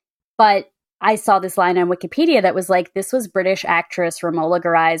 But I saw this line on Wikipedia that was like, this was British actress Romola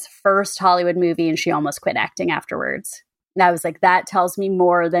Garai's first Hollywood movie, and she almost quit acting afterwards. And I was like, that tells me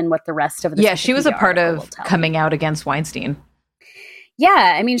more than what the rest of the Wikipedia she was a part of coming out against Weinstein.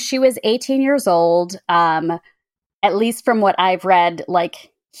 Yeah, I mean, she was 18 years old. At least from what I've read,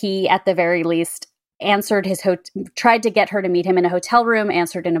 like he, at the very least, answered tried to get her to meet him in a hotel room,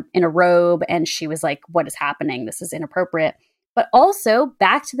 answered in a robe, and she was like, what is happening? This is inappropriate. But also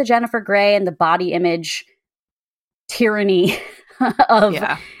back to the Jennifer Grey and the body image tyranny of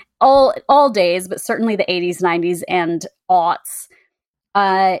all days, but certainly the 80s, 90s, and aughts,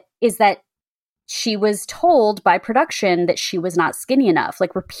 is that she was told by production that she was not skinny enough,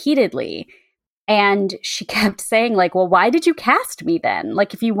 like repeatedly. And she kept saying like, well, why did you cast me then?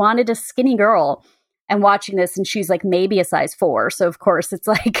 Like if you wanted a skinny girl. And watching this, and she's like maybe a size 4. So of course it's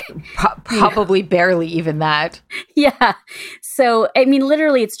like probably barely even that. Yeah. So I mean,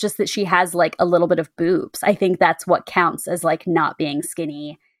 literally, it's just that she has like a little bit of boobs. I think that's what counts as like not being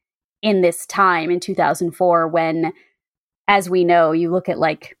skinny in this time in 2004. When, as we know, you look at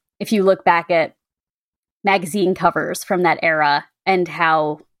like if you look back at magazine covers from that era and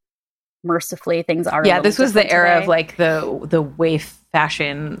how mercifully things are. Yeah, this was the era of like the waif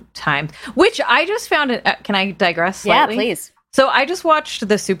fashion time, which I just found it. Can I digress slightly? Yeah, please. So I just watched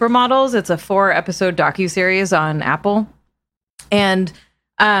The Supermodels. It's a 4-episode docuseries on Apple, and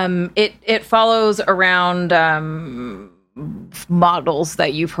it follows around models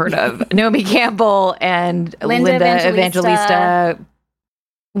that you've heard of: Naomi Campbell and Linda Evangelista,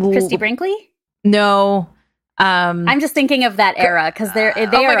 Christy Brinkley. No. I'm just thinking of that era because they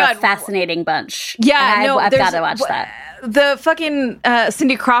are a fascinating bunch. Yeah, I've got to watch that. The fucking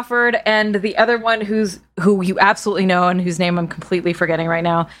Cindy Crawford and the other one who you absolutely know and whose name I'm completely forgetting right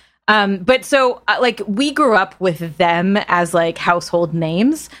now. But so like we grew up with them as like household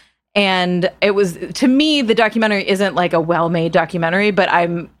names, and it was, to me, the documentary isn't like a well-made documentary, but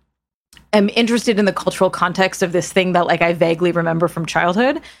I'm interested in the cultural context of this thing that like I vaguely remember from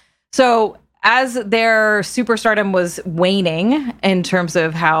childhood. So as their superstardom was waning in terms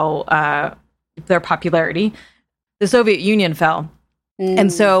of how their popularity, the Soviet Union fell.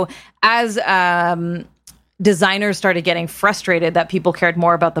 And so as designers started getting frustrated that people cared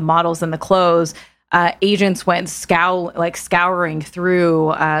more about the models than the clothes, agents went scouring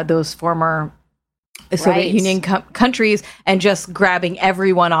through those former Soviet Union countries and just grabbing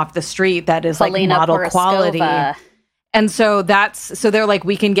everyone off the street that is like model quality. And so they're like,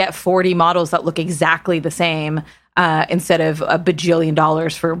 we can get 40 models that look exactly the same instead of a bajillion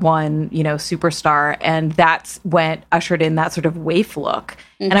dollars for one, superstar. And that's when ushered in that sort of waif look.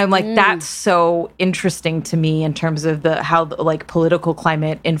 Mm-hmm. And I'm like, that's so interesting to me in terms of how the like political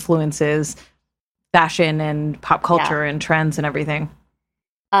climate influences fashion and pop culture and trends and everything.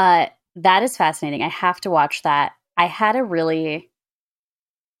 That is fascinating. I have to watch that. I had a really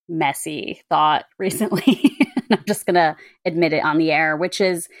messy thought recently. I'm just going to admit it on the air, which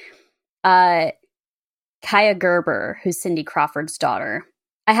is Kaya Gerber, who's Cindy Crawford's daughter.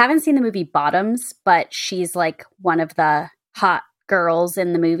 I haven't seen the movie Bottoms, but she's like one of the hot girls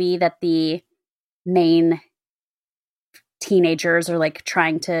in the movie that the main teenagers are like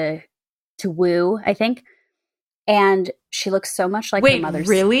trying to woo, I think. And she looks so much like her mother's.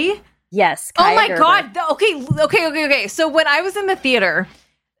 Really? Yes. Kaya Oh my Gerber. God. Okay. So when I was in the theater,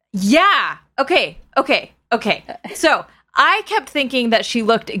 yeah. Okay. So I kept thinking that she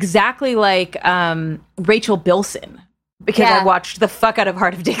looked exactly like Rachel Bilson because I watched the fuck out of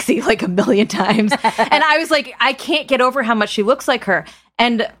Heart of Dixie like a million times. And I was like, I can't get over how much she looks like her.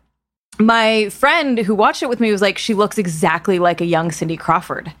 And my friend who watched it with me was like, she looks exactly like a young Cindy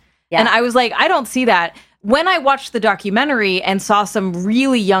Crawford. Yeah. And I was like, I don't see that. When I watched the documentary and saw some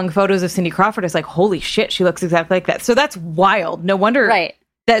really young photos of Cindy Crawford, I was like, holy shit, she looks exactly like that. So that's wild. No wonder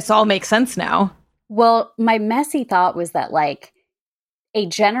this all makes sense now. Well, my messy thought was that like a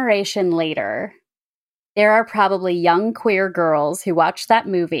generation later, there are probably young queer girls who watch that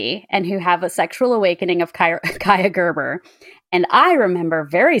movie and who have a sexual awakening of Kaya Gerber. And I remember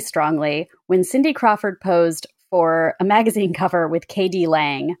very strongly when Cindy Crawford posed for a magazine cover with KD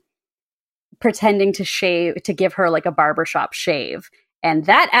Lang, pretending to give her like a barbershop shave. And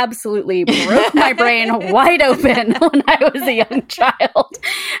that absolutely broke my brain wide open when I was a young child.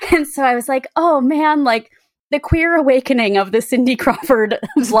 And so I was like, oh man, like the queer awakening of the Cindy Crawford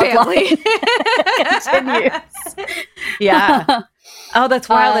bloodline continues. Yeah. Oh, that's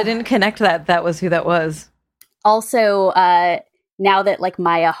wild. I didn't connect that. That was who that was. Also, now that like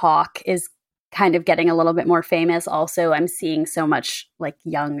Maya Hawke is kind of getting a little bit more famous, also I'm seeing so much like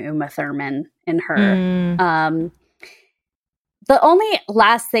young Uma Thurman in her. The only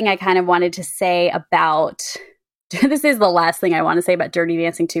last thing I kind of wanted to say about this is the last thing I want to say about Dirty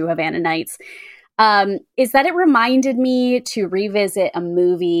Dancing 2 Havana Nights, is that it reminded me to revisit a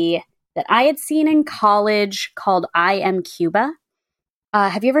movie that I had seen in college called I Am Cuba.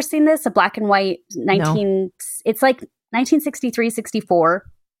 Have you ever seen this? A black and white it's like 1963, 64.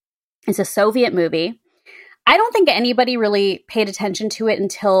 It's a Soviet movie. I don't think anybody really paid attention to it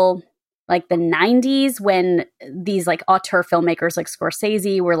until like the 90s when these like auteur filmmakers like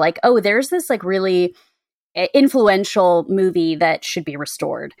Scorsese were like, oh, there's this like really influential movie that should be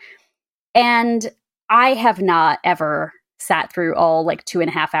restored. And I have not ever sat through all like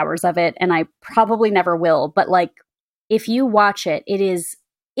 2.5 hours of it, and I probably never will. But like, if you watch it, it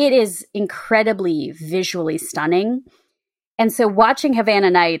is incredibly visually stunning. And so watching Havana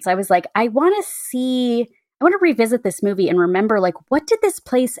Nights, I was like, I want to revisit this movie and remember, like, what did this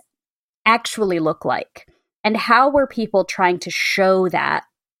place actually look like? And how were people trying to show that?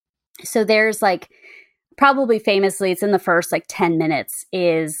 So there's like, probably famously, it's in the first like 10 minutes,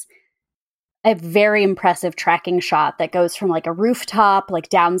 is a very impressive tracking shot that goes from like a rooftop, like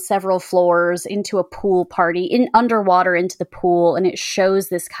down several floors into a pool party, underwater into the pool. And it shows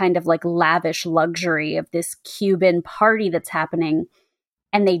this kind of like lavish luxury of this Cuban party that's happening.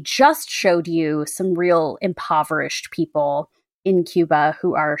 And they just showed you some real impoverished people in Cuba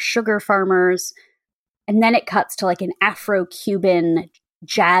who are sugar farmers. And then it cuts to like an Afro-Cuban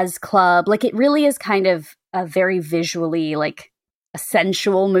jazz club. Like it really is kind of a very visually like a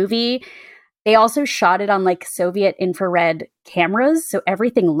sensual movie. They also shot it on like Soviet infrared cameras, so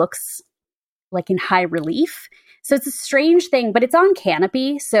everything looks like in high relief. So it's a strange thing, but it's on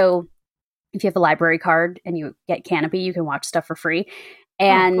Canopy. So if you have a library card and you get Canopy, you can watch stuff for free.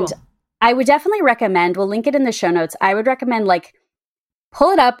 And cool. I would definitely recommend, we'll link it in the show notes. I would recommend like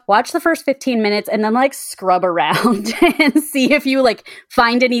pull it up, watch the first 15 minutes, and then like scrub around and see if you like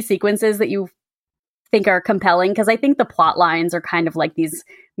find any sequences that you think are compelling, because I think the plot lines are kind of like these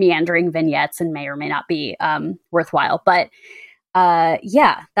meandering vignettes and may or may not be worthwhile. But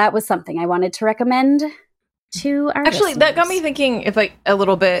yeah, that was something I wanted to recommend to our listeners. That got me thinking, if like a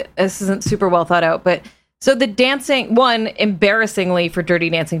little bit, this isn't super well thought out, but so the dancing one, embarrassingly for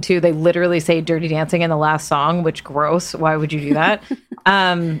Dirty Dancing 2, they literally say Dirty Dancing in the last song, which gross. Why would you do that?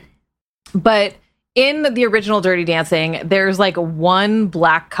 But in the original Dirty Dancing, there's like one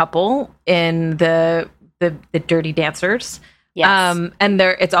black couple in the Dirty Dancers. Yes. And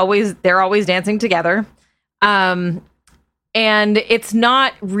they're always dancing together. And it's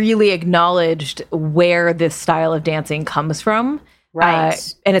not really acknowledged where this style of dancing comes from.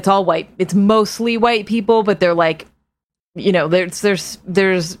 Right. And it's all white. It's mostly white people, but they're like, you know, there's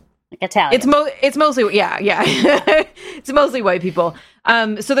like Italian. It's mostly, yeah. It's mostly white people.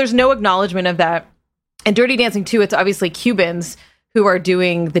 So there's no acknowledgement of that Dirty Dancing 2, it's obviously Cubans who are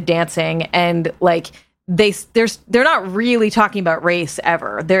doing the dancing, and like they're not really talking about race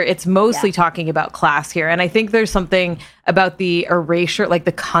ever. It's mostly talking about class here. And I think there's something about the erasure, like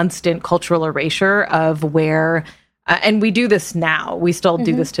the constant cultural erasure of where, and we do this now, we still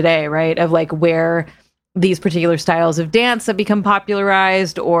do this today, right? Of like where these particular styles of dance have become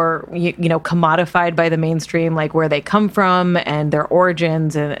popularized or, you know, commodified by the mainstream, like where they come from and their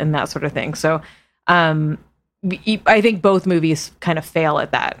origins and that sort of thing. So I think both movies kind of fail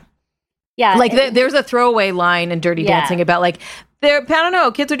at that. Yeah. Like there's a throwaway line in Dirty Dancing about like, I don't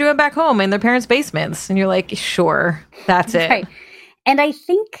know, kids are doing it back home in their parents' basements. And you're like, sure, that's it. Right. And I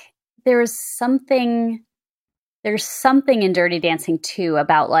think there's something in Dirty Dancing too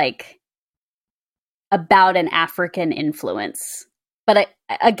about an African influence. But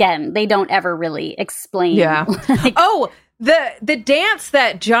again, they don't ever really explain. Yeah. The dance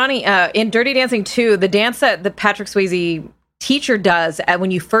that Johnny in Dirty Dancing 2, the dance that the Patrick Swayze teacher does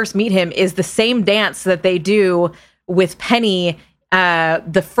when you first meet him is the same dance that they do with Penny.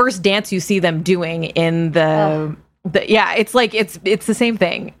 The first dance you see them doing in it's like it's the same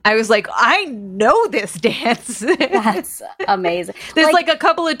thing. I was like, I know this dance. That's amazing. There's like a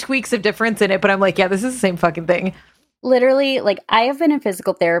couple of tweaks of difference in it, but I'm like, yeah, this is the same fucking thing. Literally, like I have been in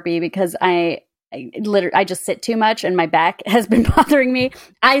physical therapy because I just sit too much and my back has been bothering me.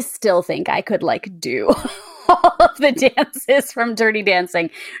 I still think I could like do all of the dances from Dirty Dancing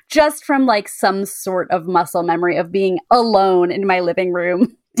just from like some sort of muscle memory of being alone in my living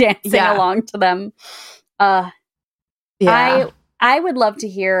room dancing along to them. I would love to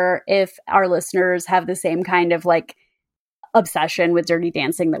hear if our listeners have the same kind of like obsession with Dirty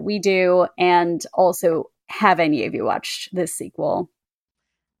Dancing that we do, and also have any of you watched this sequel?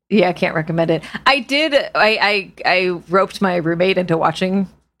 Yeah, I can't recommend it. I roped my roommate into watching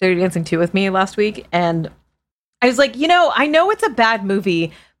Dirty Dancing 2 with me last week, and I was like, you know, I know it's a bad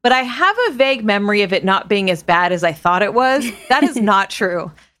movie, but I have a vague memory of it not being as bad as I thought it was. That is not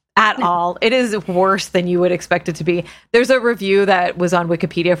true at all. It is worse than you would expect it to be. There's a review that was on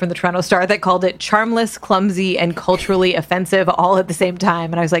Wikipedia from the Toronto Star that called it charmless, clumsy, and culturally offensive all at the same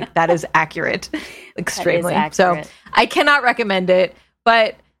time. And I was like, that is accurate. Extremely. That is accurate. So I cannot recommend it,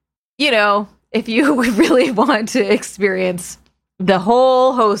 but you know, if you really want to experience the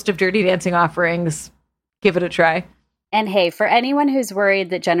whole host of Dirty Dancing offerings, give it a try. And hey, for anyone who's worried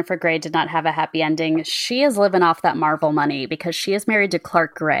that Jennifer Grey did not have a happy ending, she is living off that Marvel money because she is married to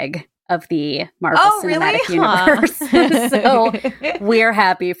Clark Gregg of the Marvel Cinematic Universe. So we're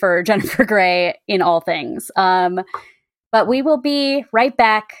happy for Jennifer Grey in all things. But we will be right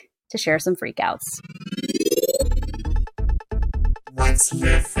back to share some freakouts. What's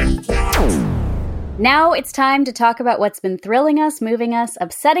your freakout? Now it's time to talk about what's been thrilling us, moving us,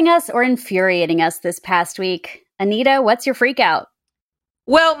 upsetting us, or infuriating us this past week. Anita, what's your freakout?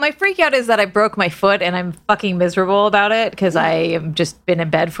 Well, my freakout is that I broke my foot and I'm fucking miserable about it because I have just been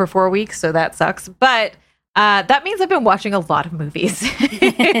in bed for 4 weeks, so that sucks. But that means I've been watching a lot of movies.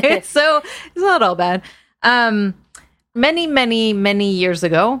 So it's not all bad. Many, many, many years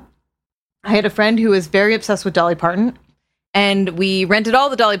ago, I had a friend who was very obsessed with Dolly Parton. And we rented all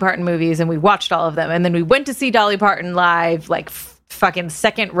the Dolly Parton movies and we watched all of them. And then we went to see Dolly Parton live, like fucking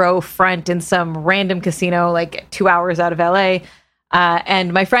second row front in some random casino, like 2 hours out of LA.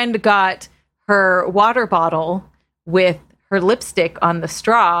 And my friend got her water bottle with her lipstick on the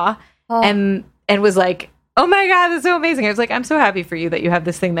straw and was like, oh my God, that's so amazing. I was like, I'm so happy for you that you have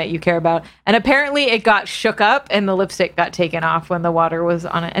this thing that you care about. And apparently it got shook up and the lipstick got taken off when the water was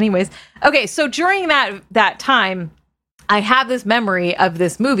on it. Anyways, okay, so during that time, I have this memory of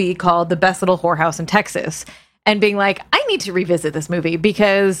this movie called The Best Little Whorehouse in Texas and being like, I need to revisit this movie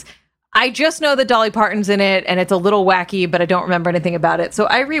because I just know that Dolly Parton's in it and it's a little wacky, but I don't remember anything about it. So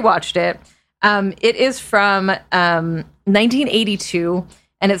I rewatched it. It is from 1982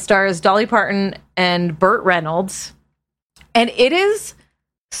 and it stars Dolly Parton and Burt Reynolds. And it is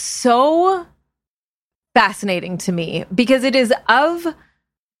so fascinating to me because it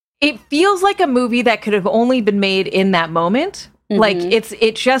feels like a movie that could have only been made in that moment. Mm-hmm. Like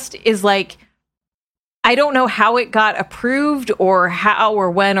it just is like, I don't know how it got approved or how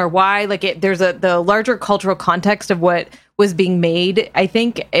or when or why. Like there's the larger cultural context of what was being made. I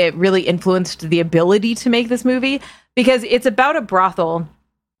think it really influenced the ability to make this movie because it's about a brothel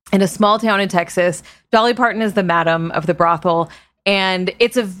in a small town in Texas. Dolly Parton is the madam of the brothel. And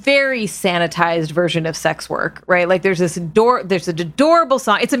it's a very sanitized version of sex work, right? Like there's an adorable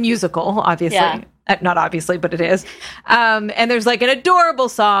song. It's a musical, obviously. Not obviously, but it is. And there's like an adorable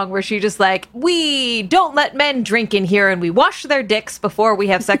song where she just like, we don't let men drink in here and we wash their dicks before we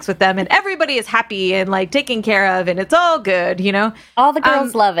have sex with them. And everybody is happy and like taken care of and it's all good, you know? All the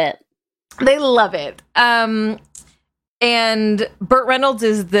girls love it. They love it. And Burt Reynolds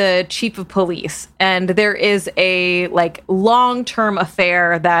is the chief of police. And there is a like long-term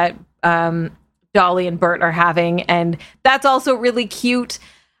affair that Dolly and Burt are having. And that's also really cute.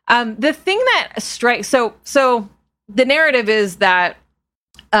 The thing that strikes, so the narrative is that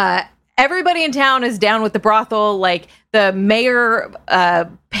everybody in town is down with the brothel. Like the mayor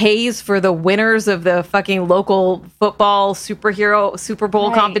pays for the winners of the fucking local football Super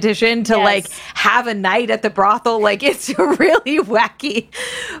Bowl competition to like have a night at the brothel. Like it's really wacky,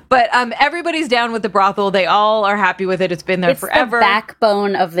 but everybody's down with the brothel. They all are happy with it. It's been there forever. It's the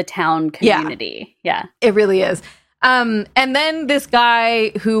backbone of the town community. Yeah, it really is. And then this guy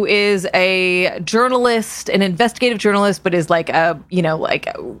who is a journalist, an investigative journalist, but is like a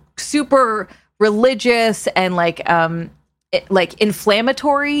super religious and like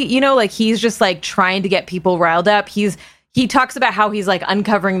inflammatory, like he's just like trying to get people riled up. He talks about how he's like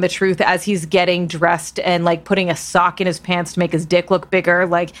uncovering the truth as he's getting dressed and like putting a sock in his pants to make his dick look bigger.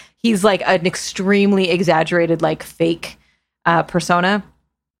 Like he's like an extremely exaggerated, like fake persona.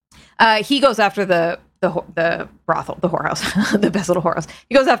 He goes after the brothel, the whorehouse, the best little whorehouse.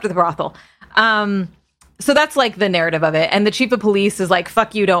 He goes after the brothel. So that's like the narrative of it. And the chief of police is like,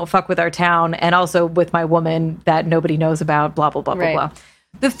 fuck you, don't fuck with our town. And also with my woman that nobody knows about, blah, blah, blah, blah, blah.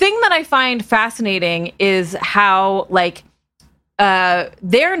 The thing that I find fascinating is how like,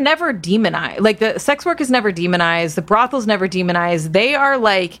 they're never demonized. Like the sex work is never demonized. The brothel's never demonized. They are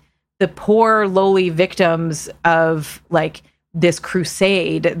like the poor, lowly victims of like, this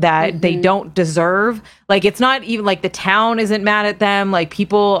crusade that they don't deserve. Like it's not even like the town isn't mad at them. Like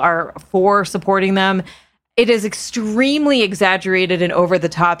people are for supporting them. It is extremely exaggerated and over the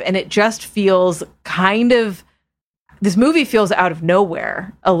top. And it just feels kind of, this movie feels out of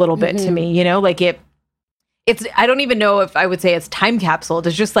nowhere a little bit to me, you know, like it's, I don't even know if I would say it's time capsuled.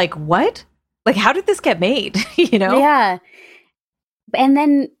 It's just like, what? Like, how did this get made? You know? Yeah. And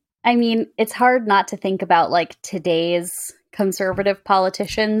then, I mean, it's hard not to think about like today's conservative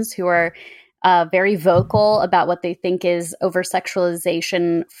politicians who are very vocal about what they think is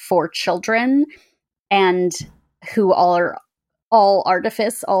over-sexualization for children and who are all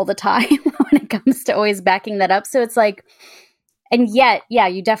artifice all the time when it comes to always backing that up. So it's like, and yet, yeah,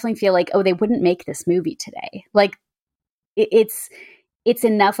 you definitely feel like, oh, they wouldn't make this movie today. Like it's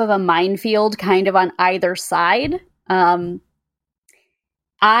enough of a minefield kind of on either side.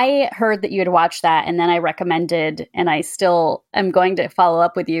 I heard that you had watched that, and then I recommended, and I still am going to follow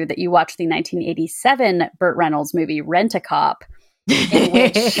up with you, that you watched the 1987 Burt Reynolds movie Rent-A-Cop, in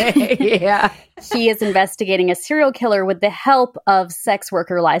which he is investigating a serial killer with the help of sex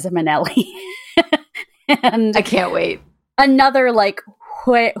worker Liza Minnelli. And I can't wait. Another like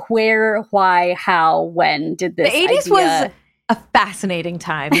where, why, how, when did this? The 80s was a fascinating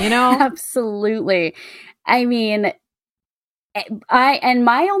time, you know? Absolutely. I mean,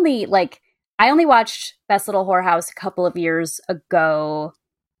 I only watched Best Little Whorehouse a couple of years ago.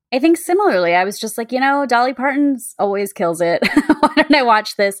 I think similarly, I was just like, you know, Dolly Parton's always kills it. Why don't I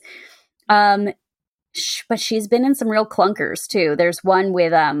watch this? But she's been in some real clunkers too. There's one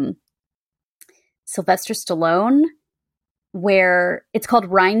with Sylvester Stallone where it's called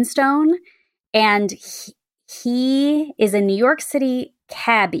Rhinestone, and he is a New York City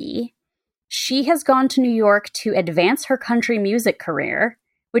cabbie. She has gone to New York to advance her country music career,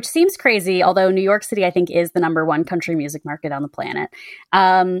 which seems crazy, although New York City, I think, is the #1 country music market on the planet.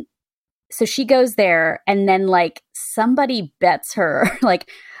 So she goes there, and then, like, somebody bets her, like,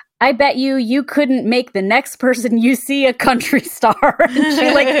 I bet you couldn't make the next person you see a country star. And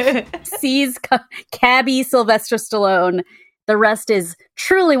she, like, sees cabbie Sylvester Stallone. The rest is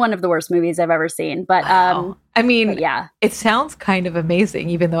truly one of the worst movies I've ever seen. But wow. I mean, yeah, it sounds kind of amazing,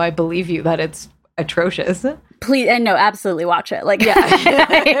 even though I believe you that it's atrocious. Please, and no, absolutely watch it. Like, yeah,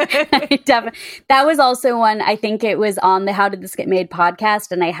 that was also one. I think it was on the How Did This Get Made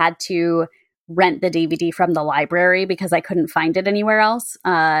podcast, and I had to rent the DVD from the library because I couldn't find it anywhere else.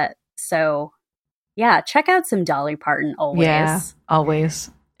 So, yeah, check out some Dolly Parton always. Yeah, always.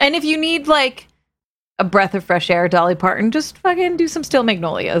 And if you need like a breath of fresh air, Dolly Parton, just fucking do some Still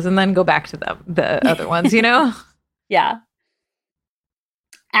Magnolias and then go back to the other ones, you know? Yeah.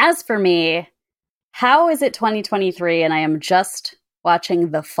 As for me, how is it 2023 and I am just watching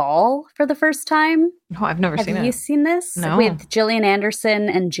The Fall for the first time? No, I've never seen it. Have you seen this? No. With Gillian Anderson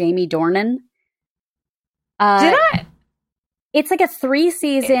and Jamie Dornan. Did I? It's like a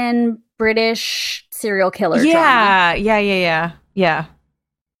 3-season British serial killer drama. Yeah.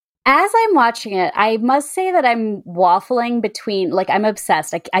 As I'm watching it, I must say that I'm waffling between, like, I'm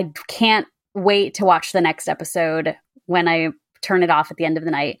obsessed. I can't wait to watch the next episode when I turn it off at the end of the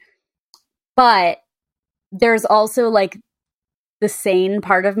night. But there's also, like, the sane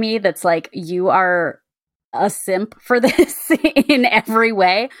part of me that's like, you are a simp for this in every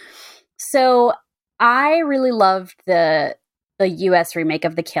way. So I really loved the US remake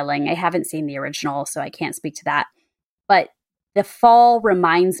of The Killing. I haven't seen the original, so I can't speak to that. But The Fall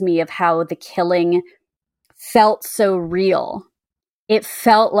reminds me of how The Killing felt so real. It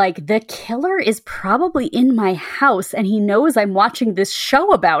felt like the killer is probably in my house and he knows I'm watching this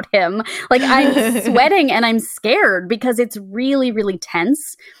show about him. Like, I'm sweating and I'm scared because it's really, really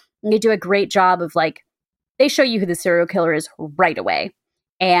tense. And they do a great job of, like, they show you who the serial killer is right away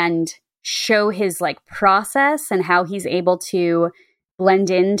and show his, like, process and how he's able to blend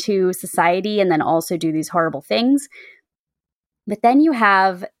into society and then also do these horrible things. But then you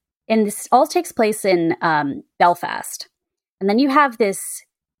have, and this all takes place in Belfast. And then you have this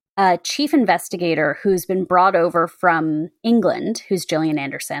chief investigator who's been brought over from England, who's Gillian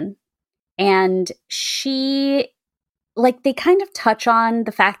Anderson. And she, like, they kind of touch on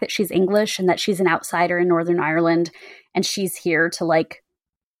the fact that she's English and that she's an outsider in Northern Ireland. And she's here to, like,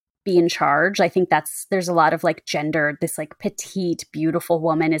 be in charge. I think there's a lot of, like, gender. This, like, petite, beautiful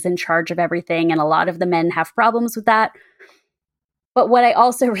woman is in charge of everything. And a lot of the men have problems with that. But what I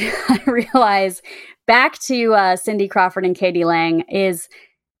also realize, back to Cindy Crawford and Katie Lang, is,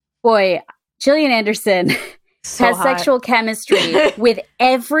 boy, Gillian Anderson has sexual chemistry with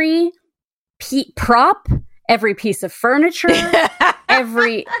every prop, every piece of furniture,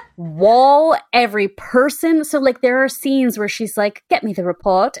 every wall, every person. So, like, there are scenes where she's like, "Get me the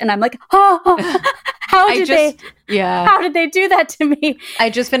report," and I'm like, how did they do that to me? I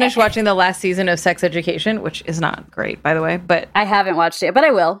just finished watching the last season of Sex Education, which is not great, by the way, but I haven't watched it, but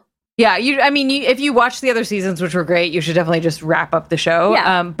I will. Yeah, if you watch the other seasons, which were great, you should definitely just wrap up the show.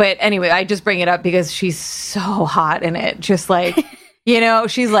 Yeah. But anyway, I just bring it up because she's so hot in it. Just like,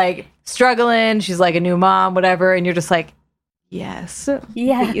 she's like struggling. She's like a new mom, whatever. And you're just like, yes.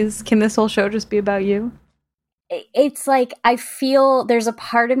 Yeah. Please, can this whole show just be about you? It's like, I feel there's a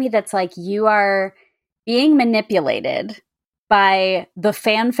part of me that's like, you are being manipulated by the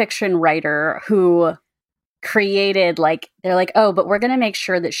fan fiction writer who created, like, they're like, oh, but we're going to make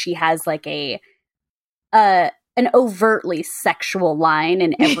sure that she has, like, an overtly sexual line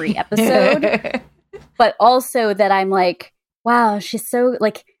in every episode. But also that I'm like, wow, she's so,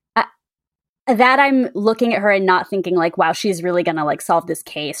 like, that I'm looking at her and not thinking, like, wow, she's really going to, like, solve this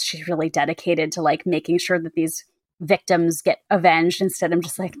case. She's really dedicated to, like, making sure that these victims get avenged. Instead, I'm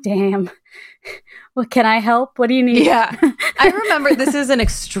just like, damn, well, can I help? What do you need? Yeah. I remember, this is an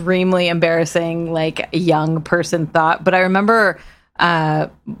extremely embarrassing, like, young person thought, but I remember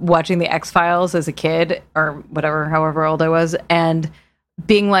watching the X-Files as a kid, or whatever, however old I was, and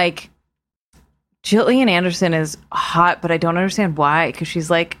being like, Gillian Anderson is hot, but I don't understand why, because she's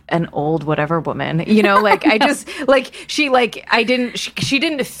like an old whatever woman, like, I just, like, she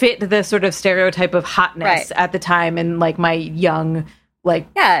didn't fit the sort of stereotype of hotness at the time. And, like, my young,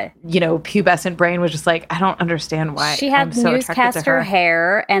 like, pubescent brain was just like, I don't understand why. She had newscaster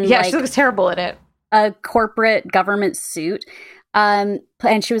hair and, like, she looks terrible in it. A corporate government suit. And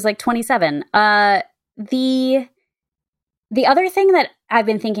she was like 27. The other thing that I've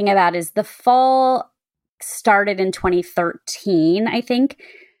been thinking about is The Fall started in 2013, I think.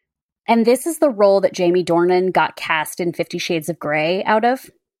 And this is the role that Jamie Dornan got cast in 50 Shades of Grey out of.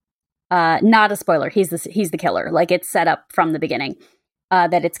 Not a spoiler. He's the killer. Like, it's set up from the beginning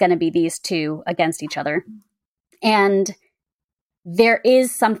that it's going to be these two against each other. And there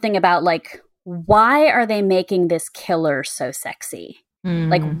is something about, like, why are they making this killer so sexy?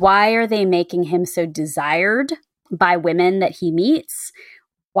 Like, why are they making him so desired by women that he meets?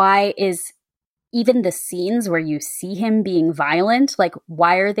 Why is even the scenes where you see him being violent, like,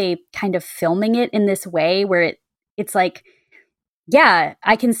 why are they kind of filming it in this way where it's like, yeah,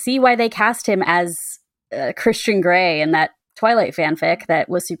 I can see why they cast him as Christian Grey in that Twilight fanfic that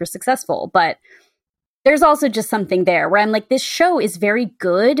was super successful. But there's also just something there where I'm like, this show is very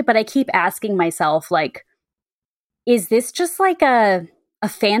good, but I keep asking myself, like, is this just like a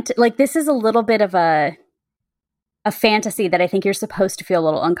like, this is a little bit of a fantasy that I think you're supposed to feel a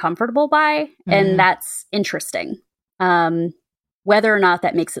little uncomfortable by. And that's interesting. Whether or not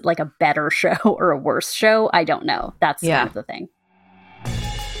that makes it like a better show or a worse show, I don't know. That's kind of the thing.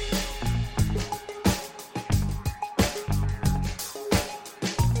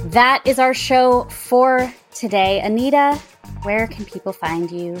 That is our show for today. Anita, where can people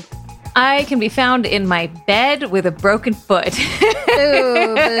find you? I can be found in my bed with a broken foot.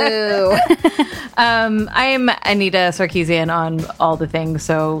 Boo, boo. I am Anita Sarkeesian on all the things.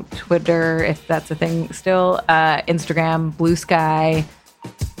 So Twitter, if that's a thing still, Instagram, Blue Sky.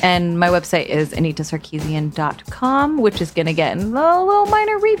 And my website is AnitaSarkeesian.com, which is going to get a little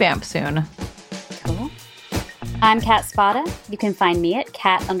minor revamp soon. Cool. I'm Kat Spada. You can find me at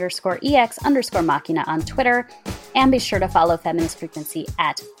cat_ex_machina on Twitter. And be sure to follow Feminist Frequency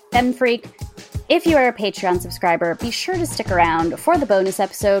at FemFreak. If you are a Patreon subscriber, be sure to stick around for the bonus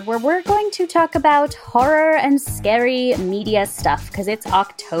episode where we're going to talk about horror and scary media stuff because it's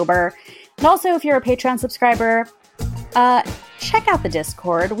October. And also, if you're a Patreon subscriber, check out the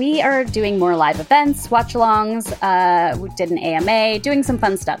Discord. We are doing more live events, watch-alongs. We did an AMA, doing some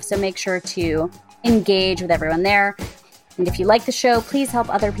fun stuff. So make sure to engage with everyone there. And if you like the show, please help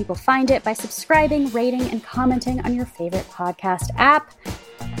other people find it by subscribing, rating, and commenting on your favorite podcast app.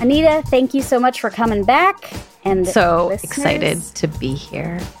 Anita, thank you so much for coming back. And so listeners, excited to be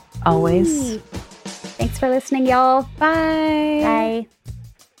here, always. Thanks for listening, y'all. Bye. Bye.